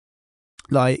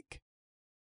like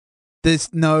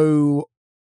there's no.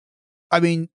 I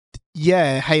mean,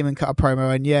 yeah, Heyman cut a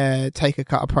promo and yeah, Taker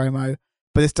cut a promo,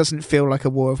 but this doesn't feel like a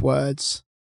war of words.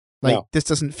 Like, this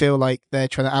doesn't feel like they're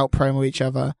trying to out promo each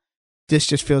other. This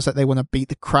just feels like they want to beat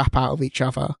the crap out of each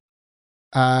other.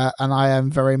 And I am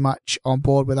very much on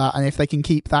board with that. And if they can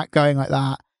keep that going like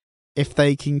that, if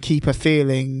they can keep a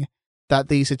feeling that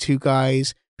these are two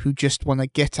guys who just want to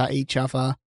get at each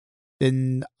other,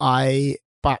 then I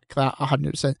back that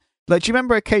 100%. Like, do you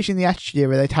remember occasionally in the Attitude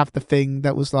Era they'd have the thing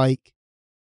that was like,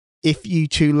 if you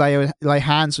two lay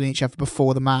hands on each other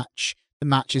before the match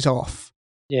is off.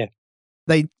 Yeah.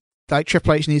 They like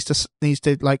Triple H needs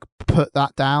to like put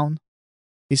that down.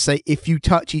 Is say if you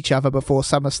touch each other before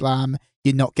SummerSlam,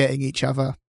 you're not getting each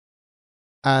other.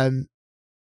 And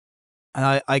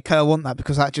I kind of want that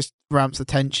because that just ramps the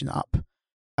tension up.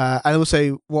 And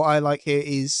also, what I like here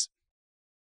is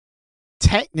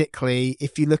technically,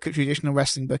 if you look at traditional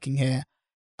wrestling booking here,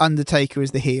 Undertaker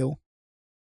is the heel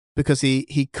because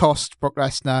he cost Brock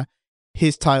Lesnar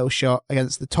his title shot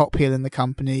against the top heel in the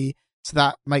company, so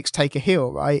that makes Taker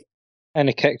heel, right? And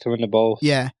he kicked him in the balls.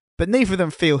 Yeah, but neither of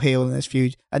them feel heel in this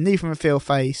feud, and neither of them feel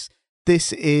face.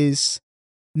 This is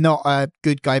not a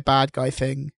good guy, bad guy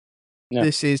thing. No.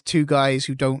 This is two guys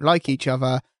who don't like each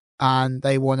other, and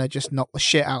they want to just knock the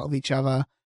shit out of each other,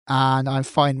 and I'm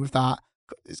fine with that.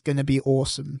 It's going to be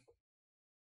awesome.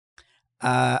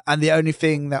 And the only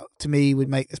thing that to me would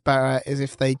make this better is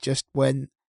if they just went,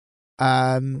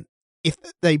 if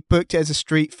they booked it as a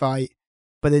street fight,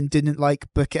 but then didn't like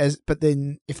book it as, but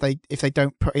then if they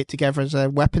don't put it together as a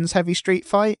weapons heavy street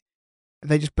fight, if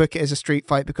they just book it as a street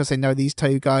fight because they know these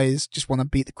two guys just want to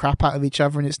beat the crap out of each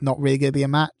other and it's not really going to be a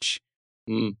match.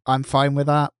 I'm fine with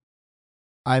that.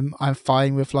 I'm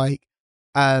fine with like,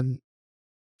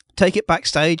 take it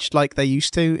backstage like they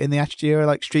used to in the Attitude Era.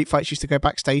 Like street fights used to go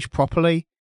backstage properly.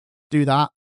 Do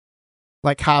that.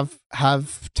 Like have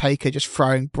Taker just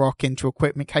throwing Brock into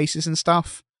equipment cases and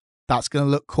stuff. That's gonna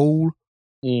look cool.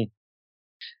 And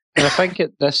I think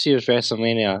at this year's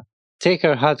WrestleMania,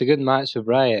 Taker had a good match with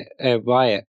Wyatt. It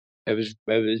was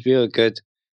really good,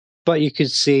 but you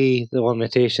could see the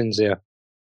limitations there.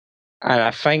 And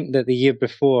I think that the year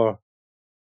before,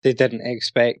 they didn't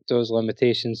expect those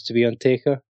limitations to be on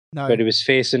Taker. No. But he was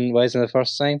facing Lesnar the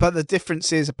first time. But the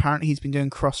difference is apparently he's been doing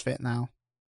CrossFit now.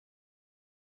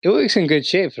 He looks in good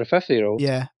shape for a 50-year-old.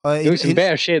 Yeah. He looks in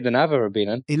better shape than I've ever been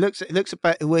in. He looks in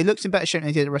better shape than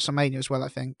he did at WrestleMania as well, I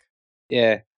think.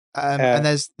 Yeah. And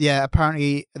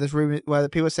apparently there's rumors where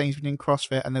people are saying he's been doing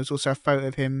CrossFit, and there was also a photo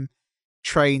of him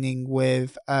training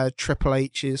with Triple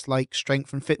H's like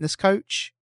strength and fitness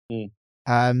coach.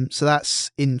 So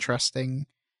that's interesting.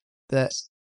 It's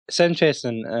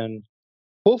interesting, and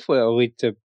hopefully it'll lead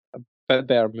to a bit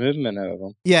better movement out of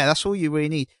him. Yeah, that's all you really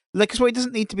need. Like, because he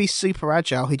doesn't need to be super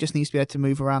agile. He just needs to be able to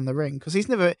move around the ring. Because he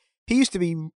used to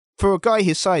be, for a guy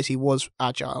his size, he was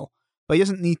agile. But he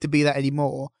doesn't need to be that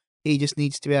anymore. He just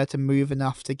needs to be able to move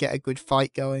enough to get a good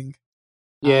fight going.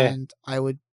 Yeah. And I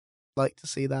would like to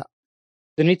see that.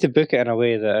 They need to book it in a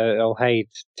way that it'll hide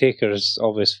Taker's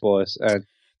obvious flaws. And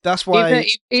that's why...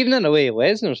 Even in a way,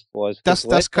 Lesnar's flaws.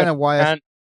 That's kind of why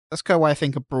I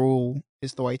think a brawl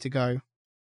is the way to go.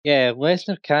 Yeah,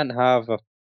 Lesnar can't have a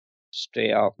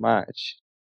straight up match.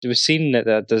 We've seen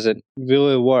that doesn't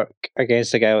really work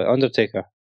against a guy like Undertaker.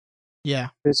 Yeah.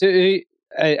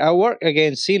 I work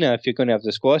against Cena if you're going to have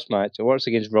the squash match. It works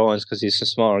against Rollins because he's a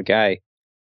smaller guy.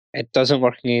 It doesn't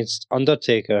work against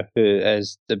Undertaker, who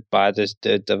is the baddest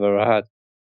dude I've ever had.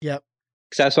 Yep.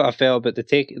 Because that's what I felt about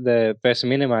the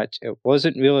WrestleMania match. It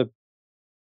wasn't really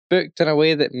booked in a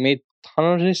way that made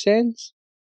tons of sense.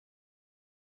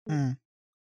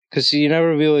 Because you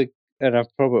never really, and I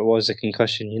probably was a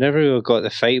concussion, you never really got the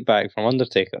fight back from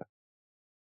Undertaker.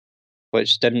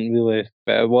 Which didn't really,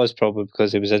 but it was probably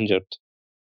because he was injured.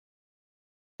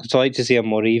 So I'd like to see a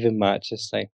more even match this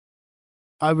time.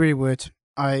 I really would.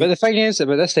 But the thing is,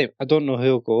 about this time, I don't know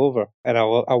who'll go over. And I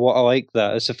like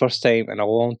that. It's the first time in a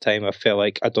long time I feel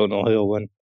like I don't know who'll win.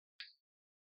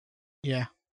 Yeah.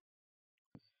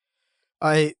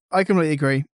 I completely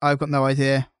agree. I've got no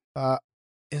idea. But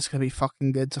it's going to be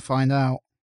fucking good to find out.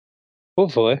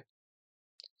 Hopefully.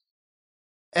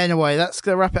 Anyway, that's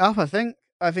going to wrap it up, I think.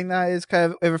 I think that is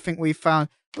kind of everything we found.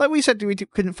 Like we said, we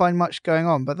couldn't find much going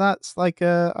on, but that's like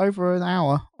over an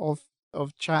hour of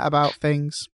chat about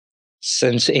things.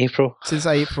 Since April.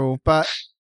 But,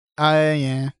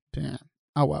 yeah.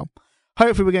 Oh, well.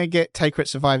 Hopefully we're going to get Taker at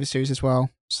Survivor Series as well,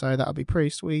 so that'll be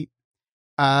pretty sweet.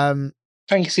 I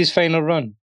think it's his final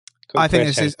run. I think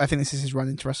this is his run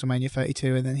into WrestleMania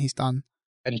 32, and then he's done.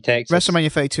 In Texas.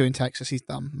 WrestleMania 32 in Texas, he's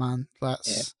done, man.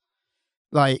 That's...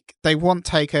 Like, they want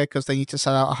Taker because they need to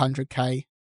sell out 100K.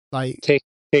 Like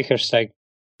Taker's thing.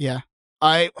 Yeah.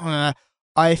 I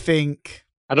think...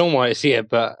 I don't want to see it,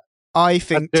 but... I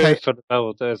think... for the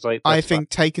build, it's like I think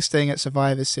Taker staying at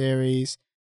Survivor Series,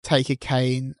 Taker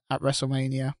Kane at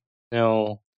WrestleMania.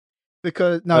 No.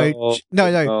 Because...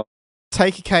 No.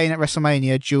 Taker Kane at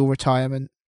WrestleMania, dual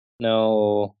retirement.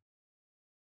 No.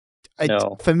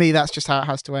 For me, that's just how it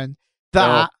has to end.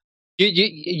 That...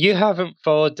 You haven't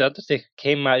followed the Undertaker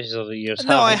Kane matches over the years,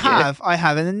 No, I have you?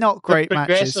 have, and they're not great They've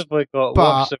matches. progressively got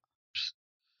But worse.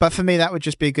 but for me, that would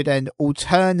just be a good end.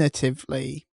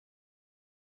 Alternatively,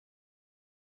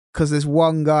 because there's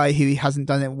one guy who he hasn't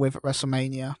done it with at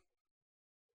WrestleMania.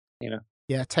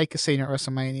 Yeah, take a scene at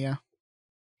WrestleMania.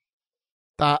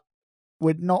 That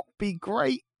would not be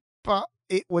great, but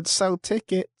it would sell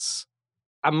tickets.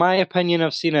 In my opinion,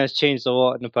 I've seen has changed a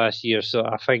lot in the past year, so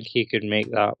I think he could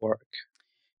make that work.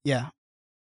 Yeah.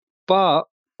 But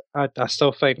I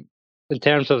still think, in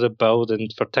terms of the building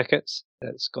for tickets,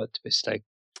 it's got to be Sting.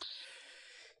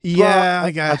 Yeah, but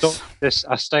I guess.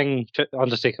 A Sting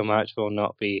Undertaker match will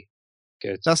not be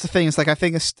good. That's the thing. It's like I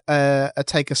think a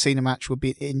Taker Cena match would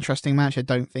be an interesting match. I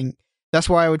don't think that's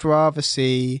why I would rather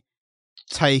see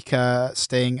Taker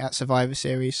Sting at Survivor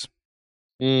Series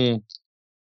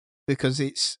because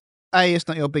it's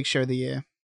not your big show of the year,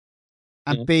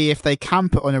 and B, if they can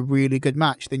put on a really good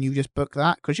match, then you just book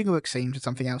that because you can book Cena to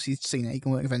something else. He's seen it. He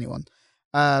can work with anyone.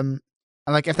 And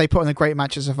like if they put on a great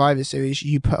match at Survivor Series,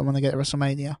 you put them on to get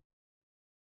WrestleMania.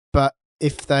 But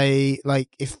if I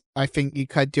think you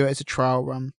could do it as a trial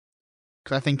run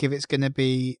because I think if it's going to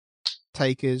be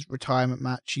Taker's retirement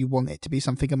match, you want it to be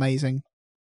something amazing.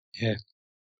 Yeah.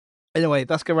 Anyway,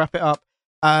 that's going to wrap it up.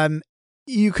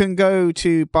 You can go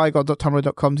to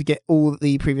bygod.tumblr.com to get all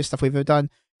the previous stuff we've ever done.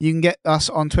 You can get us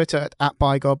on Twitter at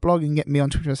bygodblog. You can get me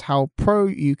on Twitter as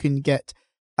HalPro. You can get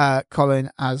Colin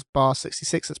as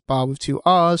Bar66. That's Bar with 2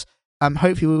 R's.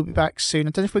 Hopefully we'll be back soon. I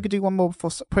don't know if we could do one more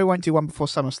before. Probably won't do one before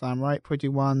SummerSlam, right? Probably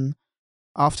do one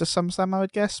after SummerSlam, I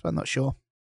would guess, but I'm not sure.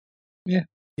 Yeah.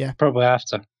 Yeah. Probably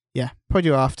after. Yeah, probably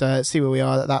do after. See where we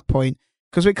are at that point.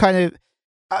 Because we kind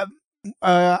of,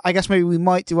 I guess maybe we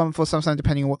might do one before SummerSlam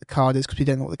depending on what the card is, because we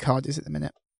don't know what the card is at the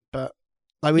minute. But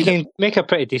like we can make a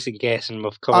pretty decent guess, and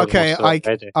we've covered most of it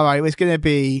already. All right, it's going to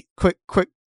be quick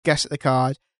guess at the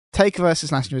card. Taker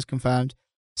versus Lesnar is confirmed.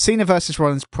 Cena versus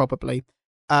Rollins probably.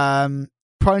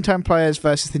 Primetime players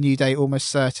versus the New Day almost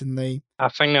certainly. I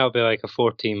think that'll be like a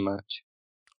 4-team match.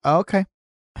 Oh, okay.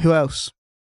 Who else?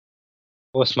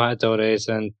 Los Matadores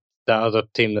and that other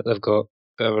team that they've got,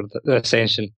 the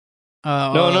Ascension.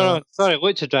 No. Sorry,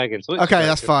 Lucha Dragons. Okay,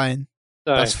 that's fine.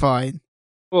 Sorry. That's fine.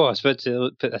 Oh, I was about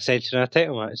to put Ascension in a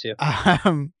title match here.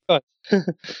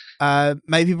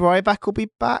 Maybe Ryback will be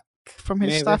back from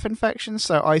his staph infection,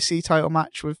 so IC title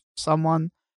match with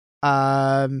someone.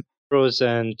 Rose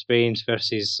and Reigns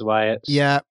versus Wyatt.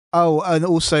 Yeah. Oh, and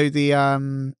also the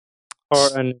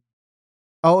Orton.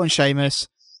 Oh, and Sheamus.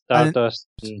 Stardust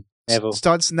and Neville.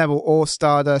 Stardust and Neville, or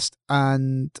Stardust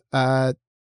and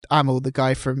Amel, the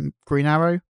guy from Green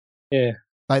Arrow. Yeah.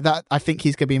 Like that, I think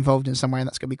he's going to be involved in some way, and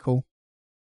that's going to be cool.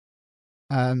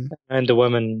 And the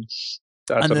women's...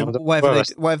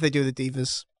 whatever they do with the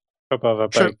Divas.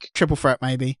 Triple threat,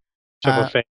 maybe. Triple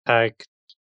threat tag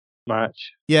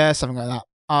match. Yeah, something like that.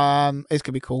 It's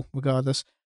going to be cool, regardless.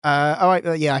 All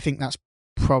right, yeah, I think that's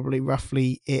probably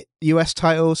roughly it. US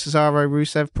title, Cesaro,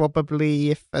 Rusev,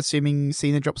 probably, if assuming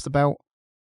Cena drops the belt.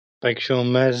 Big Show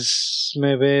Miz,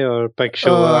 maybe, or Big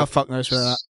Show... Oh, fuck knows for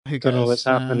that. Who don't know what's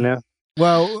happening there.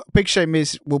 Well, Big Show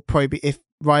Miz will probably be, if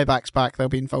Ryback's back, they'll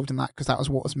be involved in that, because that was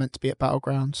what was meant to be at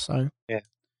Battleground, so...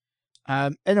 Yeah.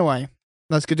 Anyway,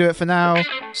 let's go do it for now.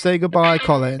 Say goodbye,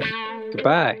 Colin.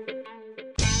 Goodbye.